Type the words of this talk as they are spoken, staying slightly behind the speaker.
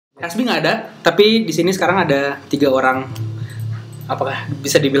Hasbi nggak ada, tapi di sini sekarang ada 3 orang. Apakah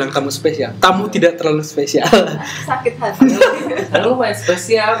bisa dibilang tamu spesial? Tamu tidak terlalu spesial. Sakit hati. Lumayan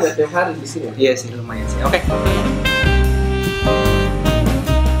spesial buat tiap hari di sini. Iya sih, lumayan sih. Oke.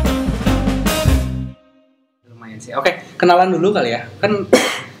 Lumayan sih. Oke, kenalan dulu kali ya. Kan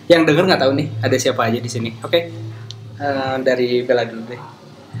yang denger nggak tahu nih ada siapa aja di sini. Oke. Dari Bella dulu deh.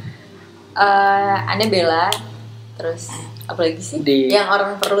 Ane Bella. Terus apa lagi sih? Di- yang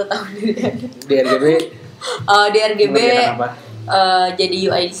orang perlu tahu diri Ane. Di RGB. Di RGB mengerjakan apa? jadi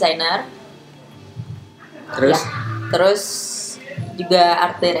UI designer. Terus? Ya. Terus juga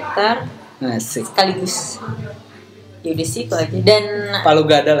art director Asik. sekaligus. Yaudah sih itu aja. Dan Palu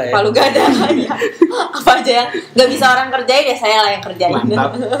gada lah ya. Palu gada lah ya. Apa aja yang nggak bisa orang kerjain ya saya lah yang kerjain.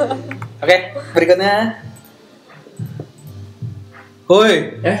 Mantap. Oke, berikutnya.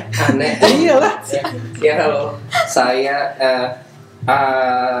 Woi. Aneh. Iyalah. Ya halo. Saya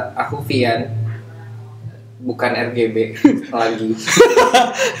aku Vian. Bukan RGB lagi.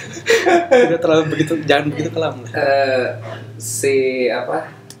 Tidak terlalu begitu, jangan begitu kelam lah. Si apa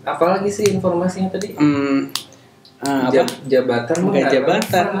lagi sih informasinya tadi? Apa? Jabatan Bukan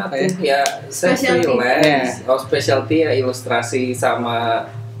jabatan, apa kayak- ya? Saya Specialty. freelance. Specialty ya ilustrasi sama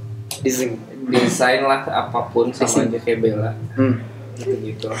desain lah apapun sama aja kayak Bella.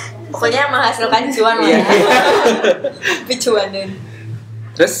 Gitu. Pokoknya menghasilkan cuan lah ya. Picuanan.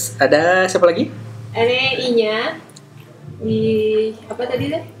 Terus ada siapa lagi? Ini I-nya di apa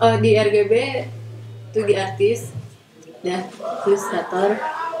tadi deh? Oh, di RGB tuh di artis dan ilustrator.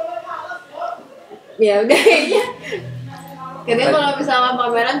 Ya udah kayaknya. Kadang kalau misalnya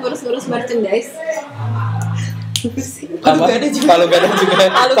pameran ngurus-ngurus merchandise. Palu gada juga. Palu gada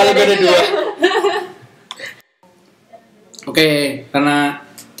juga. 2. Oke, karena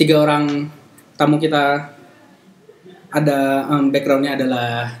 3 orang tamu kita ada backgroundnya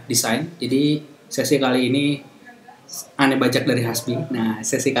adalah desain. Jadi sesi kali ini Ane bajak dari Hasbi. Nah,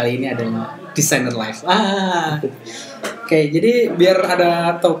 sesi kali ini adalah designer live. Oke, jadi biar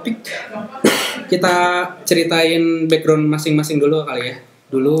ada topik kita ceritain background masing-masing dulu kali ya.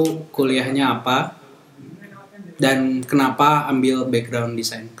 Dulu kuliahnya apa dan kenapa ambil background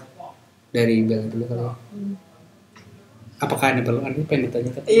desain? Dari Bella dulu kali ya. Apakah Ane perlu? Ane pengen ditanya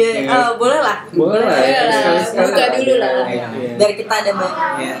kan? Iya, boleh lah. Boleh lah. Boleh lah. Buka dulu lah. Iya. Dari kita ada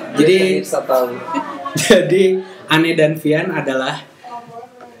banyak. Ya, jadi bisa tahu. jadi Ane dan Vian adalah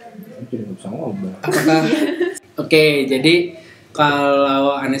Tidak bisa ngomong. apakah Oke, jadi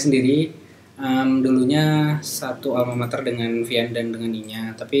kalau Ane sendiri dulunya satu alma mater dengan Vian dan dengan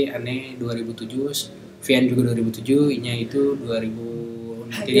Inya, tapi Ane 2007, Vian juga 2007, Inya itu 2000.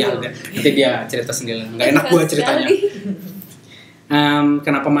 Nanti dia cerita sendiri. Nggak enak gua ceritanya.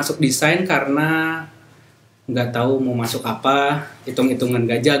 Kenapa masuk desain? Karena nggak tahu mau masuk apa, hitung-hitungan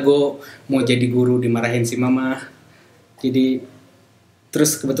gak jago, mau jadi guru dimarahin si mama. Jadi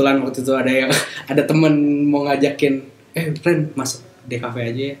terus kebetulan waktu itu ada temen mau ngajakin, Ren masuk DKV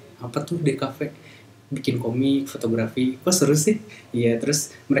aja ya. Apa tuh DKV? Bikin komik, fotografi. Kok seru sih? Iya,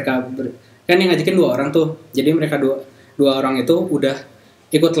 terus mereka kan yang ngajakin 2 orang tuh. Jadi mereka dua orang itu udah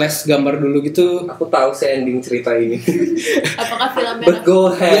ikut les gambar dulu gitu. Aku tahu sih ending cerita ini. Apakah film merah? But go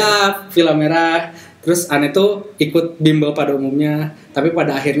ahead. Ya, film merah. Terus Ane tuh ikut bimbel pada umumnya, tapi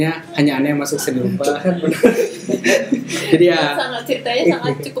pada akhirnya hanya Ane yang masuk seni rupa. Jadi ya Sangat ceritanya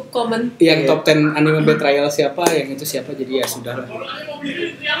sangat cukup common. yang top 10 anime betrayal siapa, yang itu siapa, jadi ya sudah lah.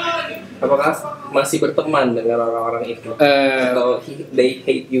 Apakah masih berteman dengan orang-orang itu? Atau they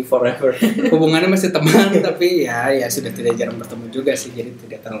hate you forever? Hubungannya masih teman tapi ya sudah tidak jarang bertemu juga sih, jadi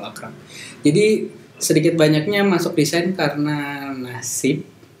tidak terlalu akrab. Jadi sedikit banyaknya masuk desain karena nasib,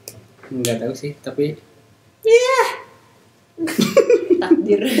 nggak tahu sih, tapi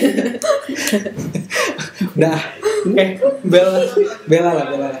Takdir. udah. Bella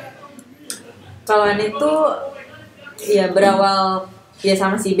lah. Kalau Ane tuh ya berawal ya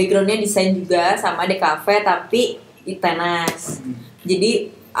sama si backgroundnya desain juga sama DKV tapi ITENAS. Jadi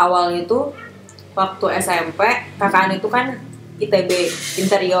awalnya tuh waktu SMP kakak Ane itu kan ITB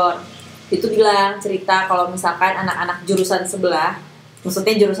interior. Itu bilang cerita kalau misalkan anak-anak jurusan sebelah,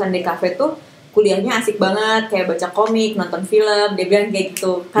 maksudnya jurusan DKV tuh kuliahnya asik banget, kayak baca komik, nonton film. Dia bilang kayak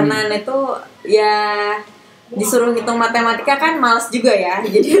gitu. Karena Ane tuh ya disuruh ngitung matematika kan males juga ya.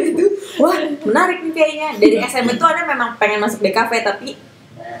 Jadi itu wah menarik nih kayaknya. Dari SMP tuh Ane memang pengen masuk DKV tapi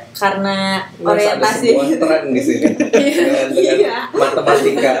karena orientasi Ada sebuah tren di sini dengan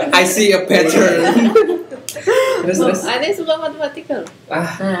matematika. I see a pattern. terus Ada yang suka matematika loh.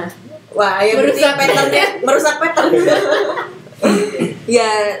 Nah, wah ya berarti Merusak patternnya merusak pattern.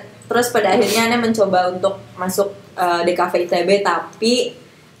 Ya terus pada akhirnya Ane mencoba untuk masuk DKV ITB tapi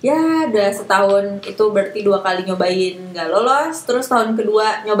ya udah setahun itu berarti 2 kali nyobain nggak lolos, terus tahun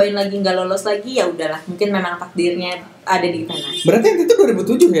kedua nyobain lagi nggak lolos lagi, ya udahlah mungkin memang takdirnya ada di ITENAS. Berarti yang itu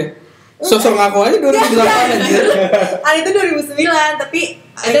 2007 ya? Sosok ngaku aja 2008 anjir. Itu 2009 tapi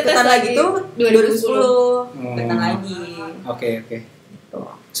ikutan lagi tuh 2010 ikutan lagi. Oke.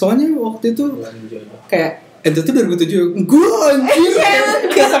 Soalnya waktu itu kayak itu tuh 2007 gue anjir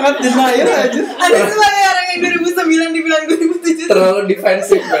kayak sangat denial aja. Ada sebagai orang yang 2009 dibilang 2007 Terlalu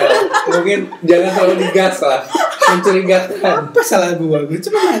defensif ya. Mungkin jangan terlalu digas lah, mencurigakan. Apa salah gue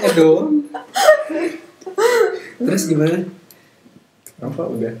cuma nanya doang. Terus gimana? Apa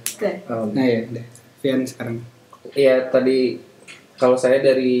udah? Nah ya udah Vian sekarang. Iya tadi kalau saya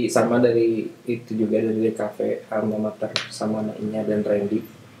dari itu juga dari DKV alma mater sama Nainya dan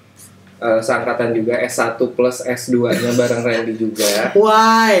Randy. Seangkatan juga S1 plus S2-nya bareng Randy juga.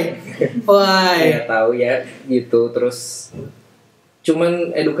 Why? Ya tahu ya gitu. Terus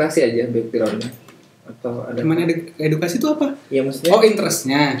cuman edukasi aja backgroundnya atau ada Cuman edukasi itu apa? ya maksudnya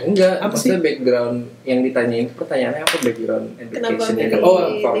Interestnya. enggak Apa maksudnya background yang ditanyain pertanyaannya apa background Kenapa education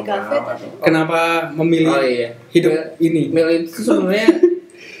milih DKV? Kenapa memilih hidup ini? milih itu sebenarnya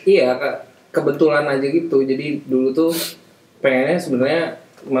iya kebetulan aja gitu. Jadi dulu tuh pengennya sebenarnya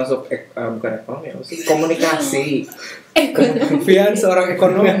masuk bukan ekonomi ya, maksudnya komunikasi. Vian seorang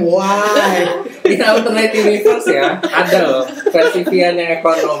ekonom. Why? Di alternate universe ya ada loh versi Vian yang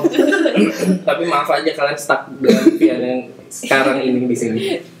ekonom. Tapi maaf aja kalian stuck dengan Vian yang sekarang ini di sini.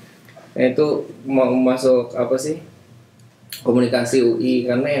 Nah itu mau masuk apa sih komunikasi UI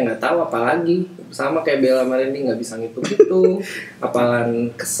karena yang nggak tahu apalagi sama kayak Bella kemarin ini nggak bisa ngitung apalan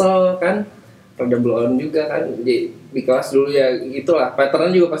kesel kan. Rada blow on juga kan di kelas dulu ya itulah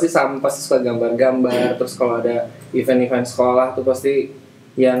patternnya juga pasti sama, pasti suka gambar-gambar. Terus kalau ada event-event sekolah tuh pasti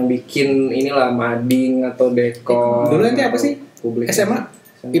yang bikin inilah mading atau dekor. Dulu nanti apa sih? Publik SMA?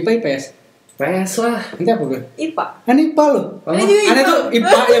 IPA IPS? PS lah. Nanti apa gue? IPA. IPA loh. Aneh tuh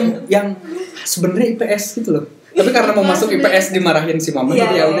IPA yang sebenarnya IPS gitu loh. Tapi karena mau masuk IPS dimarahin si mama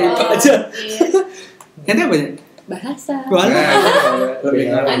jadi ya udah IPA aja. Nanti apa ya? Bahasa.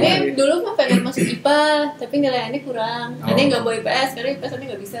 Lebih Aneh dulu mah pengen masuk IPA, tapi nilai Aneh kurang. Aneh nggak mau IPS karena IPS Aneh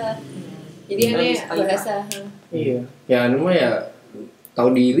nggak bisa. Jadi Aneh bahasa. Iya. Ya anu mah ya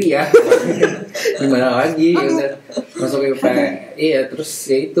tahu diri ya. Gimana lagi udah masuk IPA. Iya, terus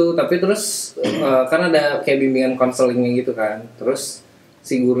ya itu, tapi terus kan ada kayak bimbingan konselingnya gitu kan. Terus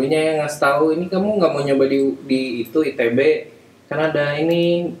si gurunya yang ngasih tahu ini kamu nggak mau nyoba di itu ITB kan ada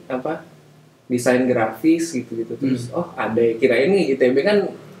ini apa desain grafis gitu terus oh ada kira ini ITB kan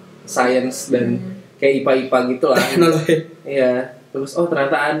science dan kayak IPA gitu lah iya terus oh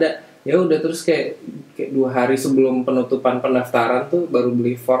ternyata ada ya udah terus kayak 2 hari sebelum penutupan pendaftaran tuh baru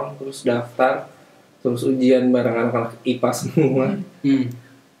beli form terus daftar terus ujian bareng anak-anak IPA semua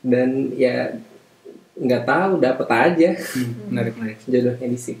dan ya nggak tahu dapet aja menarik jodohnya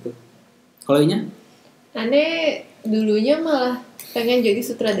di situ. Kalau Inya? Aneh dulunya malah pengen jadi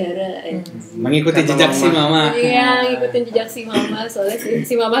sutradara. Mengikuti jejak si mama. Iya, ngikutin jejak si mama. Soalnya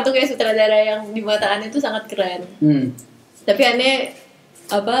si mama tuh kayak sutradara yang di mata Aneh tuh sangat keren. Tapi Aneh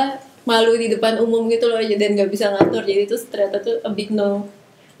malu di depan umum gitu loh dan nggak bisa ngatur. Jadi itu ternyata tuh a big no.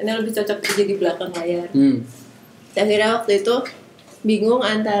 Aneh lebih cocok kerja di belakang layar. Akhirnya waktu itu bingung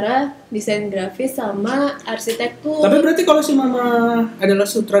antara desain grafis sama arsitektur. Tapi berarti kalau si mama adalah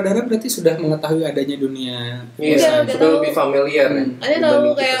sutradara berarti sudah mengetahui adanya dunia. Iya, sudah lebih familiar. Ada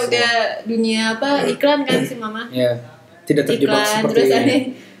tahu kayak udah dunia iklan kan si mama. Iya. Tidak terjebak iklan, seperti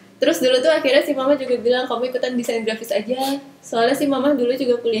terus terus dulu tuh akhirnya si mama juga bilang kamu ikutan desain grafis aja. Soalnya si mama dulu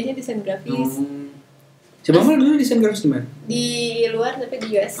juga kuliahnya desain grafis. Si mama dulu desain grafis di mana? Di luar tapi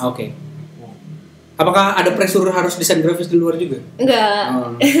di US. Oke. Apakah ada pressure harus desain grafis di luar juga?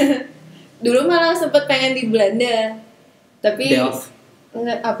 Enggak. Dulu malah sempet pengen di Belanda. Tapi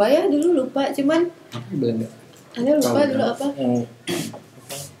enggak apa ya dulu lupa cuman apa Belanda? Aneh lupa dulu apa? Yang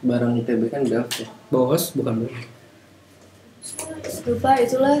barang ITB kan Delft ya. Bos bukan Belanda. Lupa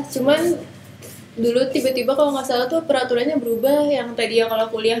itulah cuman dulu tiba-tiba kalau nggak salah tuh peraturannya berubah yang tadinya kalau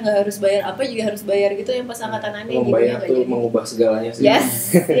kuliah nggak harus bayar apa juga harus bayar gitu yang pas angkatan Aneh membayar tuh mengubah segalanya sih.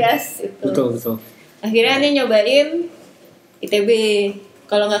 Yes itu. Betul. Akhirnya Aneh nyobain ITB.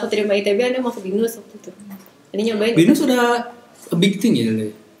 Kalau nggak keterima ITB Aneh mau ke BINUS waktu itu. Aneh nyobain. BINUS sudah a big thing ya dulu.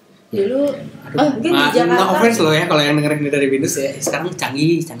 Dulu mungkin di Jakarta. No offense loh ya kalau yang dengerin dari BINUS ya. Sekarang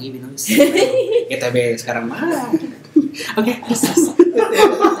canggih BINUS. ITB sekarang mah. Oke.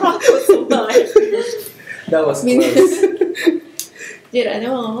 That was BINUS. close. Jadi Aneh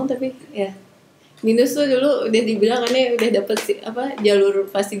mau ngomong tapi ya. Binus tuh dulu udah dibilang aneh udah dapet jalur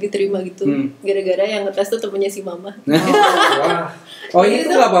pasti diterima gitu. Gara-gara yang ngetes tuh temennya si Mama. Wah. Oh itu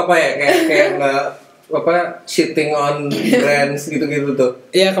nggak apa-apa ya, kayak nggak shitting on brands gitu-gitu tuh.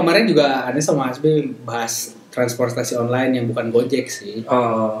 Iya, kemarin juga ada sama Hasbi bahas transportasi online yang bukan Gojek sih.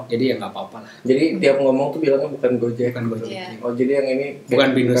 Oh. Jadi ya nggak apa-apa lah. Jadi tiap ngomong tuh bilangnya bukan Gojek. Bukan Gojek. Iya. Oh jadi yang ini Bukan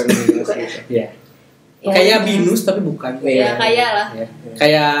Binus. gitu. Iya. Ya, Kayak Binus tapi bukan. Ya kayak lah. Ya.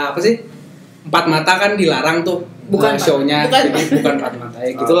 Kayak apa sih? Empat mata kan dilarang tuh. Bukan show-nya. Bukan. Jadi bukan empat mata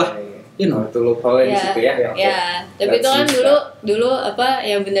ya gitulah. Oh, iya. You know. Itu loophole di Ya, situ ya. ya. Tapi itu kan dulu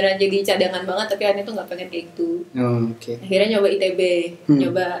yang beneran jadi cadangan banget, tapi aneh tuh nggak pengen kayak gitu. Oh, oke. Akhirnya nyoba ITB,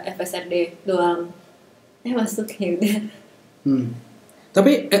 nyoba FSRD doang. Masuk ya udah.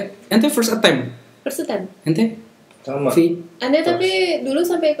 Tapi ente first attempt. First time. Ente Sama. V. Aneh tapi dulu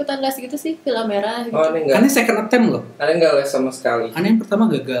sampai ikutan les gitu sih, film merah gitu. Oh ini enggak. Ane second attempt loh. Aneh enggak les sama sekali. Ane yang pertama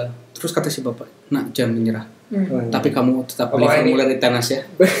gagal. Terus kata si bapak, nak jangan menyerah. Tapi kamu tetap beli Apakah ini- formulir di tenas ya.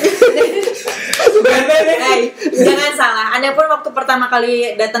 Jangan salah. Anda pun waktu pertama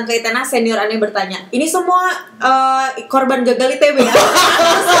kali datang ke ITENAS, senior Anda bertanya, ini semua korban gagal ITB ya?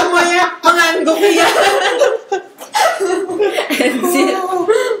 Semuanya mengangguk ya.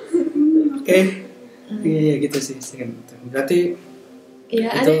 Oke. Iya gitu sih second attempt. Berarti Iya,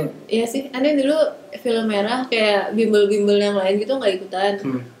 itu- iya sih. Aneh dulu film merah kayak bimbel-bimbel yang lain gitu nggak ikutan.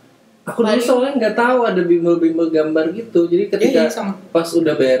 Aku dulu soalnya nggak tahu ada bimbel-bimbel gambar gitu. Jadi ketika Iya, sama. pas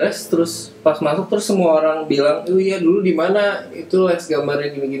udah beres, terus pas masuk terus semua orang bilang, oh iya dulu di mana itu les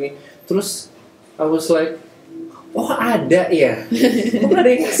gambarnya gini-gini. Terus I was like, oh ada ya. Kok nggak ada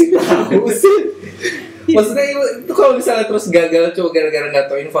yang ngasih tahu sih? Maksudnya itu kalau misalnya terus gagal cuma gara-gara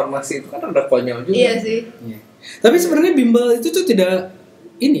nggak tahu informasi itu kan ada konyol juga. Iya sih. Iya. Tapi sebenarnya bimbel itu tuh tidak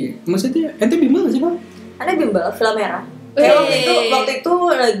ini ya. Maksudnya ente bimbel nggak sih bang? Anda bimbel film merah. Wey. Waktu itu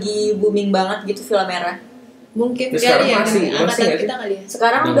lagi booming banget gitu film merah. Mungkin Terus sekarang ya, masih angkatan nggak sih? kita kali ya.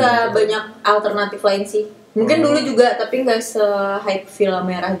 Sekarang udah banyak alternatif lain sih. Mungkin dulu juga tapi nggak se-hype film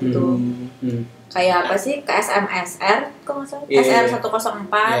merah gitu. Kayak apa sih? KSMSR kok nggak salah? Iya. SR 104.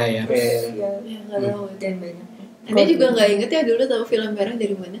 Iya, iya. Terus ya, Ya nggak tahu. dan banyak. Aneh juga nggak inget ya dulu tahu film merah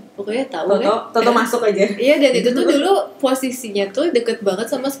dari mana. Pokoknya tahu kan. Toto masuk aja. Iya, dan itu tuh dulu posisinya tuh deket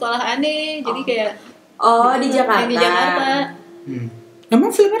banget sama sekolah aneh. Jadi kayak Oh, di Jakarta. Di Jakarta. Emang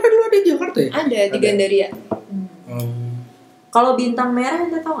film merah dulu ada di Jakarta ya? Ada di Gandaria. Kalau bintang merah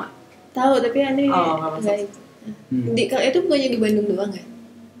Anda tahu nggak? Tahu tapi aneh Oh, nggak masuk. nggak itu. Itu bukannya di Bandung doang ya?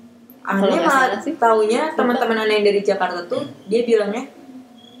 Kalau Aneh nggak malah salah sih. taunya teman-teman Anda yang dari Jakarta tuh dia bilangnya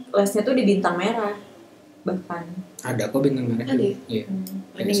lesnya tuh di bintang merah bahkan. Ada kok bintang merah. Ada ya? Iya.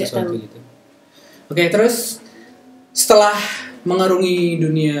 Ada Aneh nggak sesuatu tahu. gitu. Oke, terus setelah mengarungi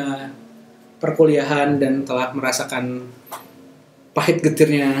dunia perkuliahan dan telah merasakan pahit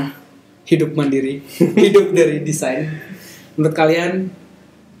getirnya hidup mandiri, hidup dari desain, menurut kalian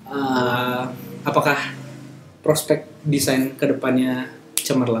apakah prospek desain kedepannya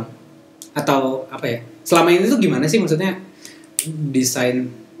cemerlang atau apa ya? Selama ini tuh gimana sih maksudnya desain,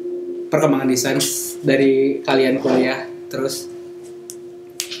 perkembangan desain dari kalian kuliah terus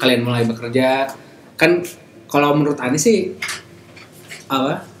kalian mulai bekerja kan? Kalau menurut Ani sih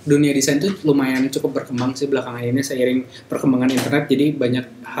dunia desain tuh lumayan cukup berkembang sih belakangan ini seiring perkembangan internet, jadi banyak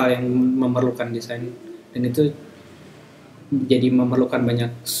hal yang memerlukan desain dan itu jadi memerlukan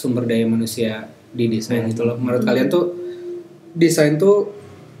banyak sumber daya manusia di desain gitu loh. Menurut kalian tuh desain tuh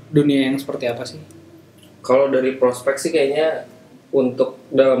dunia yang seperti apa sih? Kalau dari prospek sih kayaknya untuk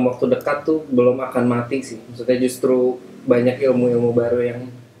dalam waktu dekat tuh belum akan mati sih. Maksudnya justru banyak ilmu-ilmu baru yang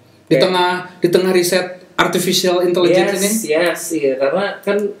Di tengah riset artificial intelligence ini? Yes, iya, karena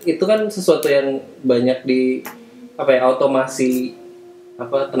kan itu kan sesuatu yang banyak di otomasi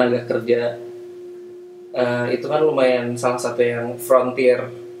tenaga kerja. Itu kan lumayan salah satu yang frontier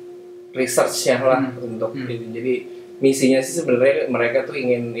research-nya lah untuk ini. Jadi misinya sih sebenarnya mereka tuh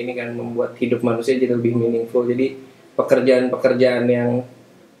ingin ini kan membuat hidup manusia jadi lebih meaningful. Jadi pekerjaan-pekerjaan yang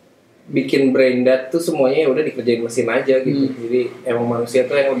bikin brain dead tuh semuanya ya udah dikerjain mesin aja gitu. Jadi emang manusia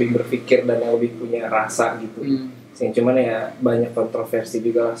tuh yang lebih berpikir dan yang lebih punya rasa gitu. Cuman ya banyak kontroversi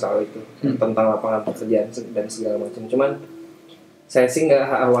juga lah soal itu tentang lapangan pekerjaan dan segala macam. Cuman saya sih nggak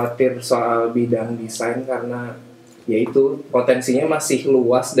khawatir soal bidang desain karena ya itu potensinya masih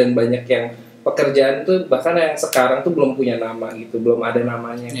luas dan banyak yang pekerjaan tuh bahkan yang sekarang tuh belum punya nama gitu, belum ada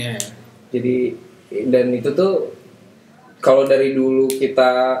namanya. Yeah. Jadi dan itu tuh kalau dari dulu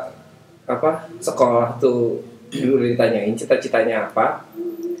kita sekolah tuh dulu ditanyain cita-citanya apa,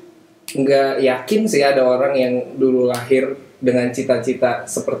 nggak yakin sih ada orang yang dulu lahir dengan cita-cita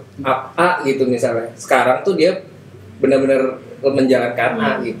seperti A gitu misalnya. Sekarang tuh dia benar-benar menjalankan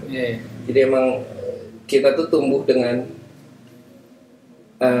A gitu. Yeah. Jadi emang kita tuh tumbuh dengan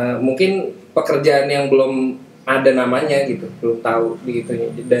mungkin pekerjaan yang belum ada namanya gitu, belum tahu gitu.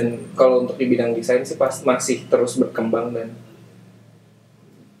 Dan kalau untuk di bidang desain sih masih terus berkembang dan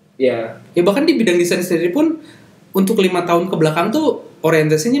ya bahkan di bidang desain sendiri pun untuk 5 tahun ke belakang tuh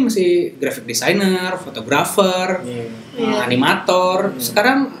orientasinya masih graphic designer, fotografer, animator.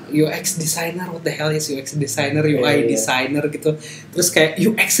 Sekarang UX designer, what the hell is UX designer, UI designer gitu. Terus kayak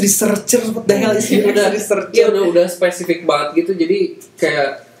UX researcher, what the hell is UX researcher? Ya udah spesifik banget gitu. Jadi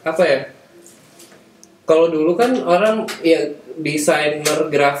kayak apa ya? Kalau dulu kan orang ya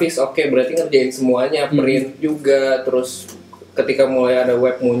desainer grafis oke, berarti ngerjain semuanya, print juga. Terus ketika mulai ada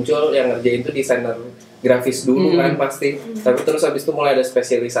web muncul, yang ngerjain tuh desainer grafis dulu kan pasti. Tapi terus habis itu mulai ada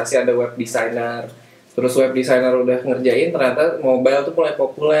spesialisasi, ada web designer. Terus web designer udah ngerjain, ternyata mobile tuh mulai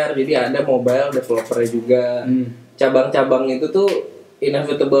populer. Jadi ada mobile developer juga. Cabang-cabang itu tuh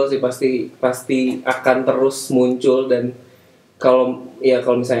inevitable sih, pasti akan terus muncul. Dan kalau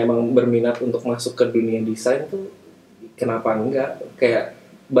misalnya emang berminat untuk masuk ke dunia desain tuh kenapa enggak? Kayak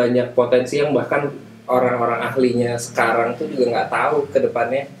banyak potensi yang bahkan orang-orang ahlinya sekarang tuh juga nggak tahu ke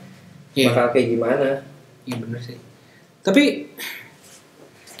depannya bakal kayak gimana. Iya benar sih. Tapi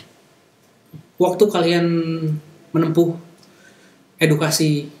waktu kalian menempuh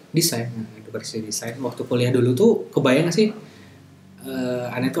edukasi desain waktu kuliah dulu tuh kebayang nggak sih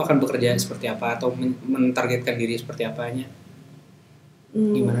Ane tuh akan bekerja seperti apa atau mentargetkan diri seperti apanya?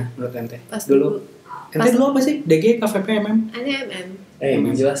 Gimana menurut Ente? Pas dulu Ente dulu apa sih? DG, KVP, MM? Ane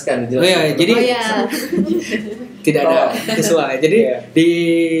MM. Dijelaskan. Oh ya, jadi tidak ada visual ya. Jadi di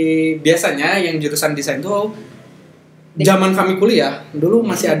biasanya yang jurusan desain tuh zaman kami kuliah dulu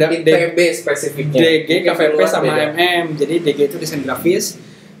masih ada ITB spesifiknya. DG, KVP sama MM. Jadi DG itu desain grafis,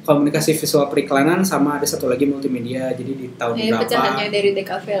 komunikasi visual periklanan, sama ada satu lagi multimedia. Jadi di tahun berapa? Pecahannya dari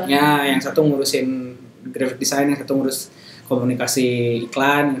DKV lah. Ya, yang satu ngurusin graphic design, yang satu ngurus komunikasi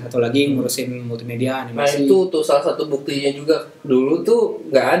iklan, yang satu lagi ngurusin multimedia, animasi. Nah itu tuh salah satu buktinya juga. Dulu tuh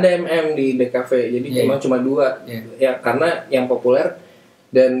nggak ada MM di DKV, jadi cuma 2. Ya karena yang populer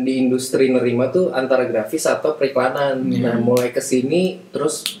dan di industri nerima tuh antara grafis atau periklanan. Nah mulai kesini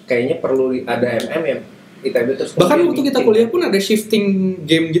terus kayaknya perlu ada MM ya. ITB terus bahkan waktu kita kuliah pun ada shifting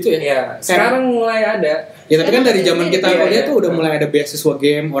game gitu ya. Iya, sekarang mulai ada. Ya tapi kan dari zaman kita kuliah tuh udah mulai ada beasiswa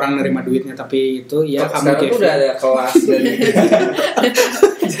game, orang nerima duitnya, tapi itu ya kamu sekarang tuh udah ada kelas dan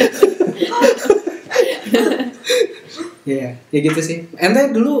ya gitu sih. Ente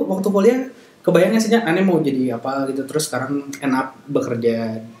dulu waktu kuliah kebayangnya sih Ane mau jadi apa gitu, terus sekarang end up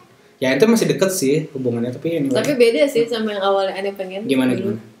bekerja. Ya Ente masih deket sih hubungannya, tapi anyway. Tapi beda sih sama yang awalnya Ane pengen. Gimana?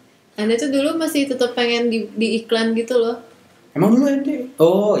 Ane tuh dulu masih tetap pengen di iklan gitu loh. Emang dulu Ente?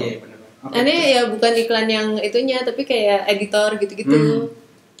 Oh iya benar. Okay. Ane ya bukan iklan yang itunya, tapi kayak editor gitu-gitu.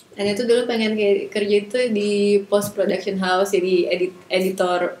 Ane tuh dulu pengen kayak kerja itu di post production house, jadi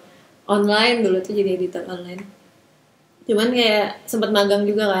editor online dulu tuh, jadi editor online. Cuman kayak sempet magang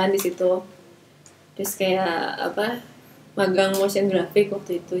juga kan di situ. Terus kayak magang motion graphic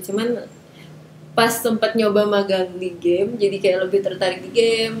waktu itu. Cuman pas sempat nyoba magang di game, jadi kayak lebih tertarik di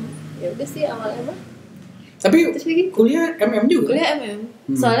game. Ya udah sih awalnya mah. Tapi kuliah MM juga. Kuliah MM.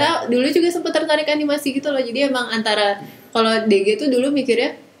 Soalnya dulu juga sempat tertarik animasi gitu loh. Jadi emang antara kalau DG tuh dulu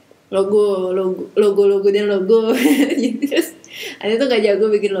mikirnya logo dan logo. Jadi terus ada tuh gak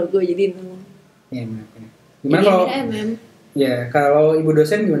jago bikin logo, jadi Iya benar. Gimana kalau MM? Ya kalau ibu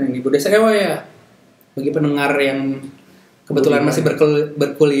dosen gimana nih? Ibu dosen bagi pendengar yang kebetulan masih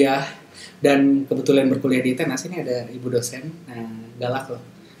berkuliah dan kebetulan berkuliah di ITENAS, ini ada ibu dosen, galak loh,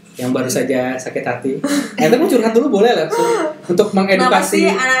 yang baru saja sakit hati. Ente mau curhat dulu boleh lah untuk mengedukasi. Kenapa sih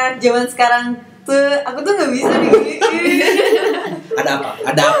anak zaman sekarang tuh, aku tuh nggak bisa diginiin. Ada apa?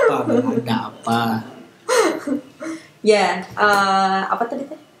 Ya, apa tadi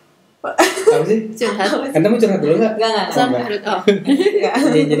teh? Apa sih? Curhat. Ente mau curhat dulu nggak? Nggak. Sampai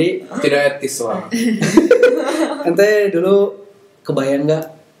Jadi tidak etis lah. Ente dulu kebayang nggak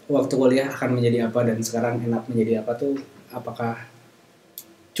waktu kuliah akan menjadi apa dan sekarang enak menjadi apa tuh? Apakah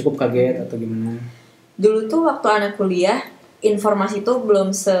cukup kaget atau gimana? Dulu tuh waktu anak kuliah, informasi tuh belum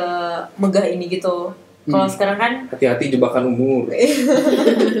semegah ini gitu. Kalau sekarang kan hati-hati jebakan umur.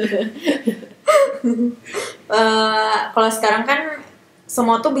 Kalau sekarang kan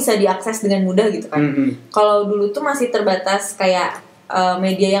semua tuh bisa diakses dengan mudah gitu kan. Kalau dulu tuh masih terbatas, kayak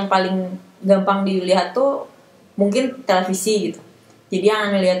media yang paling gampang dilihat tuh mungkin televisi gitu. Jadi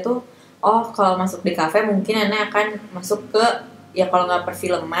yang Ane lihat tuh, kalau masuk di kafe mungkin Ane akan masuk ke, ya kalau nggak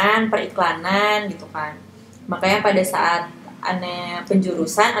perfilman, periklanan gitu kan. Makanya pada saat Ane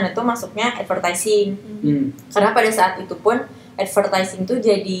penjurusan, Ane tuh masuknya advertising. Karena pada saat itu pun advertising tuh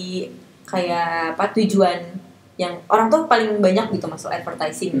jadi kayak apa tujuan yang orang tuh paling banyak gitu masuk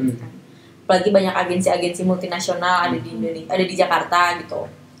advertising gitu kan. Apalagi banyak agensi-agensi multinasional ada di Indonesia, ada di Jakarta gitu.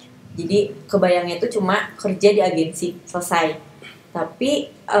 Jadi kebayangnya itu cuma kerja di agensi selesai.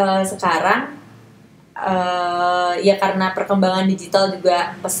 Tapi sekarang ya karena perkembangan digital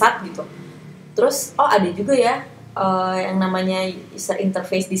juga pesat gitu. Terus ada juga ya yang namanya user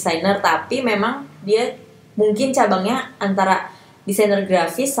interface designer, tapi memang dia mungkin cabangnya antara desainer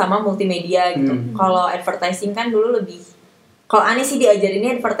grafis sama multimedia gitu. Kalau advertising kan dulu lebih, kalau aneh sih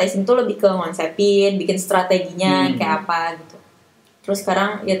diajarinnya advertising tuh lebih ke ngonsepin, bikin strateginya kayak apa gitu. Terus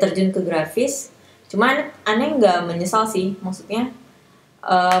sekarang ya terjun ke grafis. Cuman aneh nggak menyesal sih, maksudnya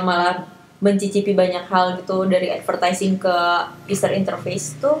malah mencicipi banyak hal gitu dari advertising ke user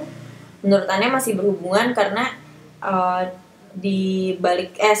interface tuh menurut aneh masih berhubungan karena di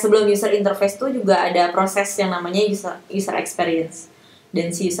balik sebelum user interface tuh juga ada proses yang namanya user experience,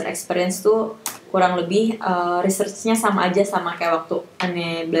 dan si user experience tuh kurang lebih researchnya sama aja sama kayak waktu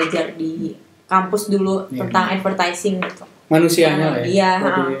aneh belajar di kampus dulu tentang advertising gitu. Manusianya lah ya. Iya,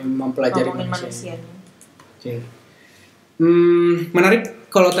 mempelajari manusianya. Oke. Menarik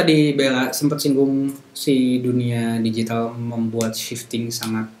kalau tadi Bella sempat singgung si dunia digital membuat shifting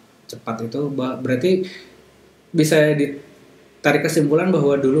sangat cepat itu, berarti bisa ditarik kesimpulan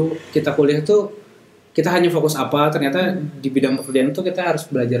bahwa dulu kita kuliah tuh kita hanya fokus apa, ternyata di bidang pekerjaan itu kita harus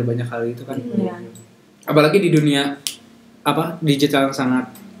belajar banyak hal itu kan. Apalagi di dunia digital yang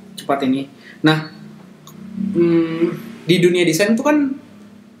sangat cepat ini. Nah, di dunia desain tuh kan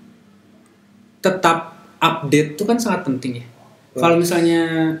tetap update tuh kan sangat penting ya. Kalau misalnya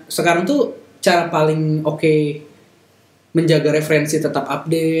sekarang tuh cara paling oke menjaga referensi tetap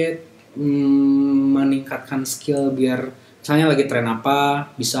update, meningkatkan skill biar misalnya lagi tren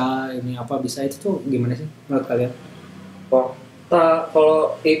apa bisa itu tuh gimana sih menurut kalian?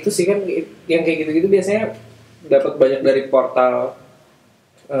 Kalau itu sih kan yang kayak gitu-gitu biasanya dapat banyak dari portal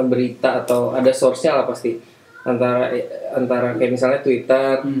berita atau ada source-nya lah pasti, antara kayak misalnya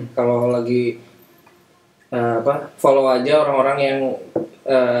Twitter. Kalau lagi follow aja orang-orang yang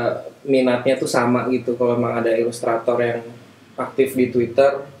minatnya tuh sama gitu. Kalau emang ada ilustrator yang aktif di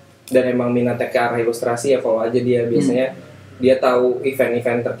Twitter dan emang minatnya ke arah ilustrasi, ya follow aja dia. Biasanya dia tahu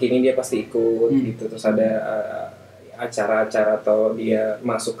event-event terkini, dia pasti ikut gitu. Terus ada acara-acara atau dia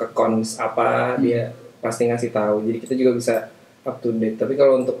masuk ke cons apa, dia pasti ngasih tahu. Jadi kita juga bisa up to date. Tapi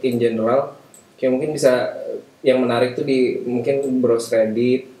kalau untuk in general, kayak mungkin bisa yang menarik tuh di mungkin browse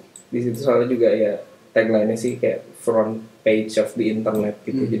Reddit. Di situ soalnya juga ya tagline-nya sih kayak front page of the internet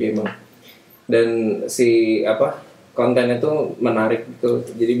gitu. Jadi emang, dan si kontennya tuh menarik gitu,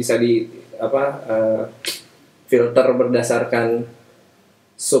 jadi bisa di filter berdasarkan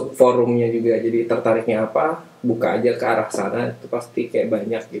subforumnya juga. Jadi tertariknya apa, buka aja ke arah sana, itu pasti kayak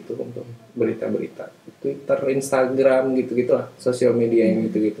banyak gitu untuk berita-berita Twitter, Instagram gitu-gitu lah, sosial media yang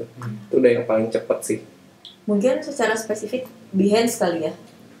gitu-gitu. Itu udah yang paling cepet sih. Mungkin secara spesifik Behance kali ya.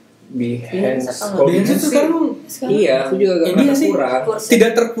 Behance itu sekarang iya, aku juga agak kurang.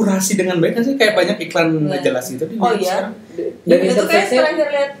 Tidak terkurasi dengan baik kan sih, kayak banyak iklan nggak jelas gitu. Iya. Dan itu kayak terakhir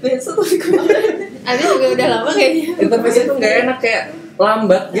lihat Behance tuh kemarin. Ada juga udah lama kayaknya. Interface-nya tuh nggak enak, kayak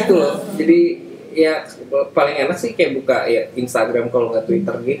lambat gitu loh. Jadi ya paling enak sih kayak buka ya Instagram, kalau nggak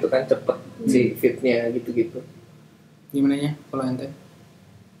Twitter gitu kan, cepet si feed-nya gitu-gitu. Gimana ya kalau ente?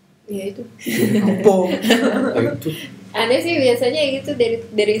 Ya itu. Apa? Itu. Aneh sih biasanya gitu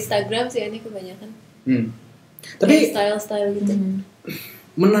dari Instagram sih, aneh kebanyakan. Tapi style gitu.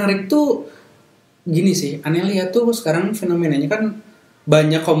 Menarik tuh gini sih, aneh lihat tuh sekarang fenomenanya kan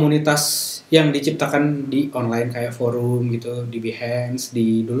banyak komunitas yang diciptakan di online kayak forum gitu, di Behance,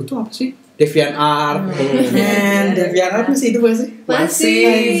 di dulu tuh apa sih? DeviantArt. DeviantArt masih hidup gak sih?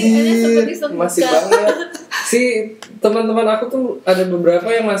 Masih banget. Si teman-teman aku tuh ada beberapa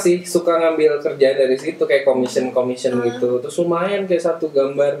yang masih suka ngambil kerjaan dari situ, kayak commission gitu. Terus lumayan, kayak satu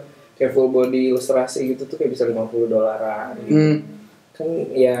gambar kayak full body ilustrasi gitu tuh kayak bisa $50 gitu. Kan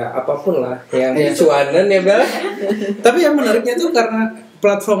ya apapun lah yang cuanan ya Bel. Tapi yang menariknya tuh karena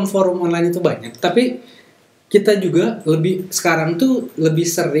platform forum online itu banyak, tapi kita juga sekarang tuh lebih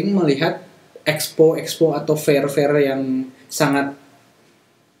sering melihat expo atau fair yang sangat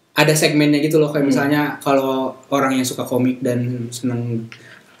ada segmennya gitu loh. Kayak misalnya kalau orang yang suka komik dan seneng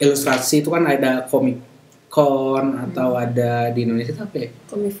ilustrasi itu kan ada Comic Con atau ada di Indonesia itu apa ya?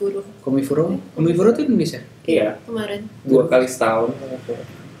 Komifuro itu Indonesia? Iya. Kemarin. 2 kali setahun.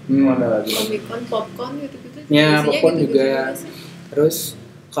 Ada lagi. Comic Con, Popcorn gitu-gitu. Ya, Popcorn gitu juga. Terus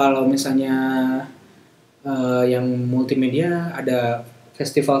kalau misalnya yang multimedia ada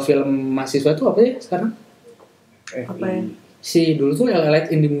festival film mahasiswa itu apa ya sekarang? Apa ya? si dulu tuh Elite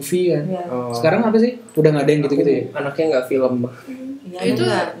Indie Movie kan. Ya. Oh. Sekarang apa sih? Udah nggak ada yang gitu-gitu ya? Anaknya nggak film. Ya, Itu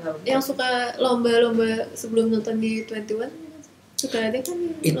enggak. yang suka lomba-lomba sebelum nonton di 21 suka ada kan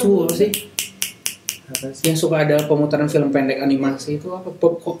Itu apa sih? Apa sih? Yang suka ada pemutaran film pendek animasi itu apa?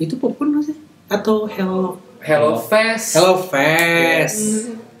 Itu popcorn nggak sih? Atau Hello Fest. Hello Fest.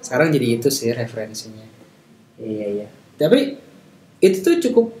 Sekarang jadi itu sih referensinya. Iya. Tapi itu tuh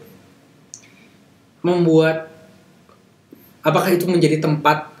cukup membuat, apakah itu menjadi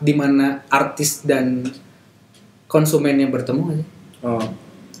tempat di mana artis dan konsumennya bertemu nggak sih? Oh,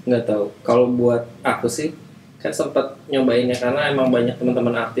 nggak tahu. Kalau buat aku sih, kan sempat nyobainnya karena emang banyak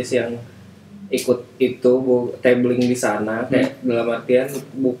teman-teman artis yang ikut itu tabling di sana, kayak dalam artian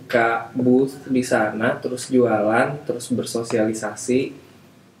buka booth di sana, terus jualan, terus bersosialisasi.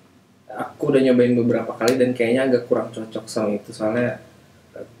 Aku udah nyobain beberapa kali dan kayaknya agak kurang cocok sama itu, soalnya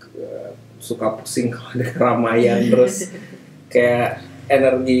suka pusing kalau ada keramaian, terus kayak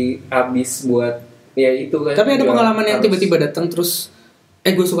energi habis buat ya itu kan. Tapi ada juga pengalaman yang harus- tiba-tiba datang terus,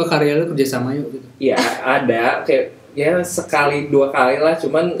 gue suka karya lu, kerja sama yuk gitu. Ya ada kayak ya sekali dua kali lah,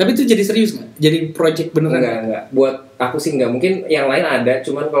 cuman Tapi itu jadi serius nggak? Jadi project beneran? enggak. Buat aku sih enggak. Mungkin yang lain ada,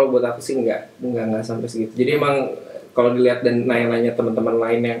 cuman kalau buat aku sih enggak sampai segitu. Jadi emang kalau dilihat dan nanya-nanya teman-teman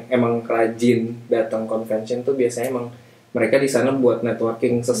lain yang emang rajin datang convention tuh biasanya emang mereka di sana buat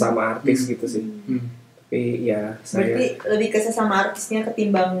networking sesama artis gitu sih. Tapi ya saya Berarti lebih ke sesama artisnya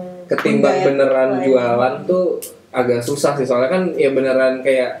ketimbang ketimbang beneran lain. jualan tuh agak susah sih, soalnya kan ya beneran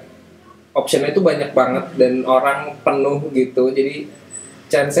kayak optionnya itu banyak banget dan orang penuh gitu, jadi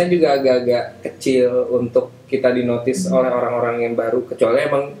chance-nya juga agak-agak kecil untuk kita dinotis oleh orang-orang yang baru, kecuali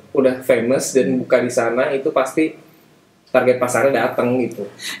emang udah famous dan buka di sana, itu pasti target pasarnya datang gitu.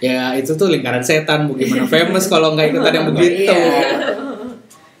 Ya itu tuh lingkaran setan, mau gimana famous kalau nggak ikutan yang begitu.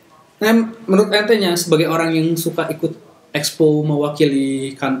 Nah, menurut ente-nya sebagai orang yang suka ikut expo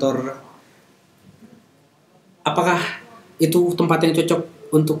mewakili kantor, apakah itu tempat yang cocok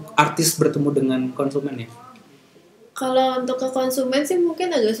untuk artis bertemu dengan konsumen ya? Kalau untuk ke konsumen sih mungkin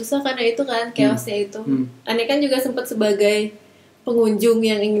agak susah karena itu kan chaosnya itu. Aneh kan juga sempat sebagai pengunjung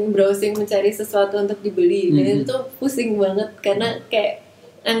yang ingin browsing mencari sesuatu untuk dibeli, dan itu pusing banget karena kayak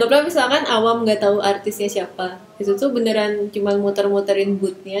anggaplah misalkan awam nggak tahu artisnya siapa, itu tuh beneran cuma muter-muterin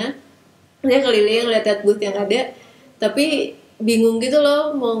boothnya, dia keliling lihat-lihat booth yang ada, tapi bingung gitu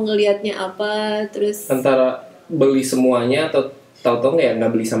loh mau ngelihatnya apa, terus Antara beli semuanya atau tahu-tahu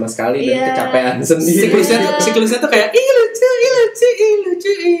nggak beli sama sekali dan Iya. kecapean sendiri. Siklusnya tuh kayak ih lucu.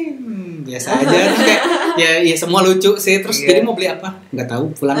 Biasa aja terus kayak ya semua lucu sih, terus jadi mau beli apa? Nggak tahu,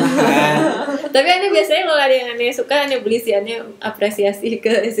 pulang lah. tapi aneh biasanya kalau ada yang aneh suka aneh beli sih, aneh apresiasi ke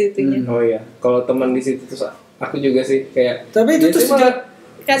situnya. Oh iya, kalau teman di situ tuh aku juga sih kayak. Tapi itu tuh biasanya malah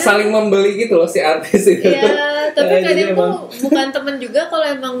Kadang- saling membeli gitu loh si artis itu. Iya, tapi Jadi kadang tuh emang- bukan temen juga, kalau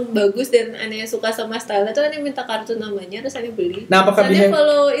emang bagus dan aneh suka sama style tuh aneh minta kartu namanya terus aneh beli. Nah, apakah Terus aneh bisa-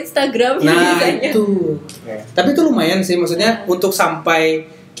 follow Instagram Nah biasanya. itu. Ya. Tapi itu lumayan sih, maksudnya untuk sampai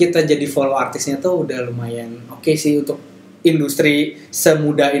kita jadi follow artisnya tuh udah lumayan oke sih untuk industri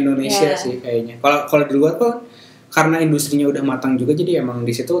semuda Indonesia Ya. sih kayaknya. Kalau di luar kan karena industrinya udah matang juga, jadi emang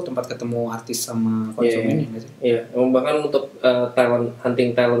di situ tempat ketemu artis sama konsumen ya nggak sih? Iya, emang bahkan untuk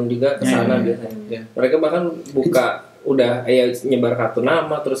hunting talent juga ke sana Ya, biasanya. ya. Mereka bahkan buka udah ya nyebar kartu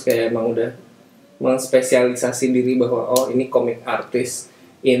nama, terus kayak emang udah menspesialisasi diri bahwa oh ini komik artis,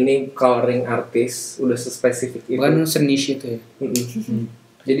 ini coloring artis, udah sespesifik itu. Bukan seniche itu ya. Mm-mm.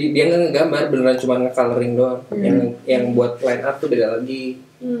 Jadi dia nggak ngegambar, beneran cuma nge-coloring doang. Yang buat line art tuh beda lagi.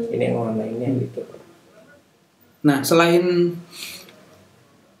 Ini yang warna ini gitu. Nah, selain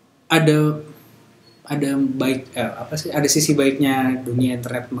ada ada sisi baiknya dunia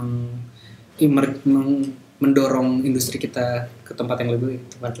internet mendorong industri kita ke tempat yang lebih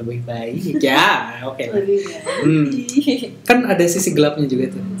baik. Ya, oke lah. Lebih ya. Kan ada sisi gelapnya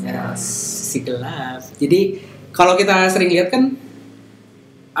juga tuh. Ya, sisi gelap. Jadi kalau kita sering lihat kan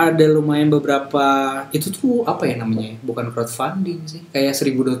ada lumayan beberapa, itu tuh apa ya namanya? Bukan crowdfunding sih. Kayak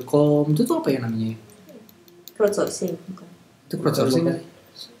 1000.com itu tuh apa ya namanya? Crowdsourcing. Itu crowdsourcing kan?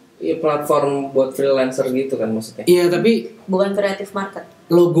 Iya, platform buat freelancer gitu kan maksudnya. Iya, tapi Bukan kreatif market.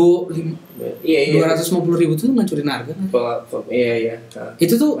 logo Iya. 250.000 tuh ngancurin harga kan? Platform. Iya. Nah,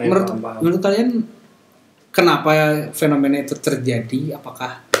 Itu tuh Main paham. menurut kalian kenapa fenomena itu terjadi?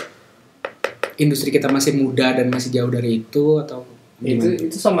 Apakah industri kita masih muda dan masih jauh dari itu atau gimana?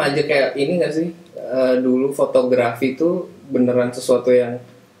 itu sama aja kayak ini nggak sih? Dulu fotografi itu beneran sesuatu yang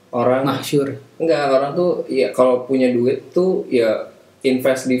orang Masyhur. enggak, orang tuh ya kalau punya duit tuh ya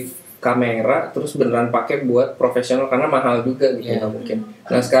invest di kamera terus beneran pakai buat profesional karena mahal juga gitu, Iya. nggak mungkin.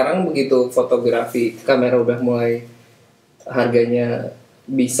 Nah sekarang begitu fotografi kamera udah mulai harganya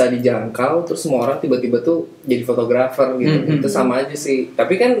bisa dijangkau, terus semua orang tiba-tiba tuh jadi fotografer gitu. Itu sama aja sih.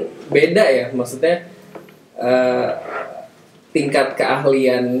 Tapi kan beda ya, maksudnya tingkat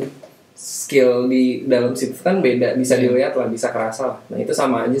keahlian skill di dalam situ kan beda, bisa dilihat lah, bisa kerasa lah. Nah itu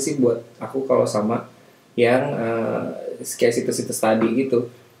sama aja sih buat aku kalau sama yang kayak situs-situs tadi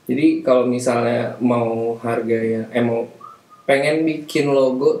gitu. Jadi kalau misalnya mau harganya mau pengen bikin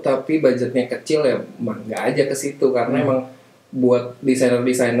logo tapi budgetnya kecil ya nggak aja ke situ, karena emang buat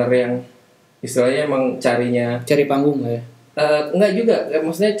desainer-desainer yang istilahnya emang cari panggung nggak ya? Enggak juga,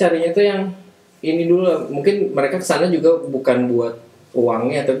 maksudnya carinya tuh yang ini dulu, mungkin mereka kesana juga bukan buat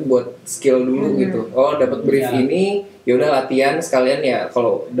uangnya tapi buat skill dulu gitu. Oh dapat brief ini, ya udah latihan sekalian ya,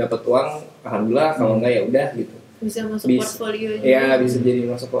 kalau dapat uang alhamdulillah, kalau enggak ya udah gitu. Bisa masuk portfolio juga. Ya bisa jadi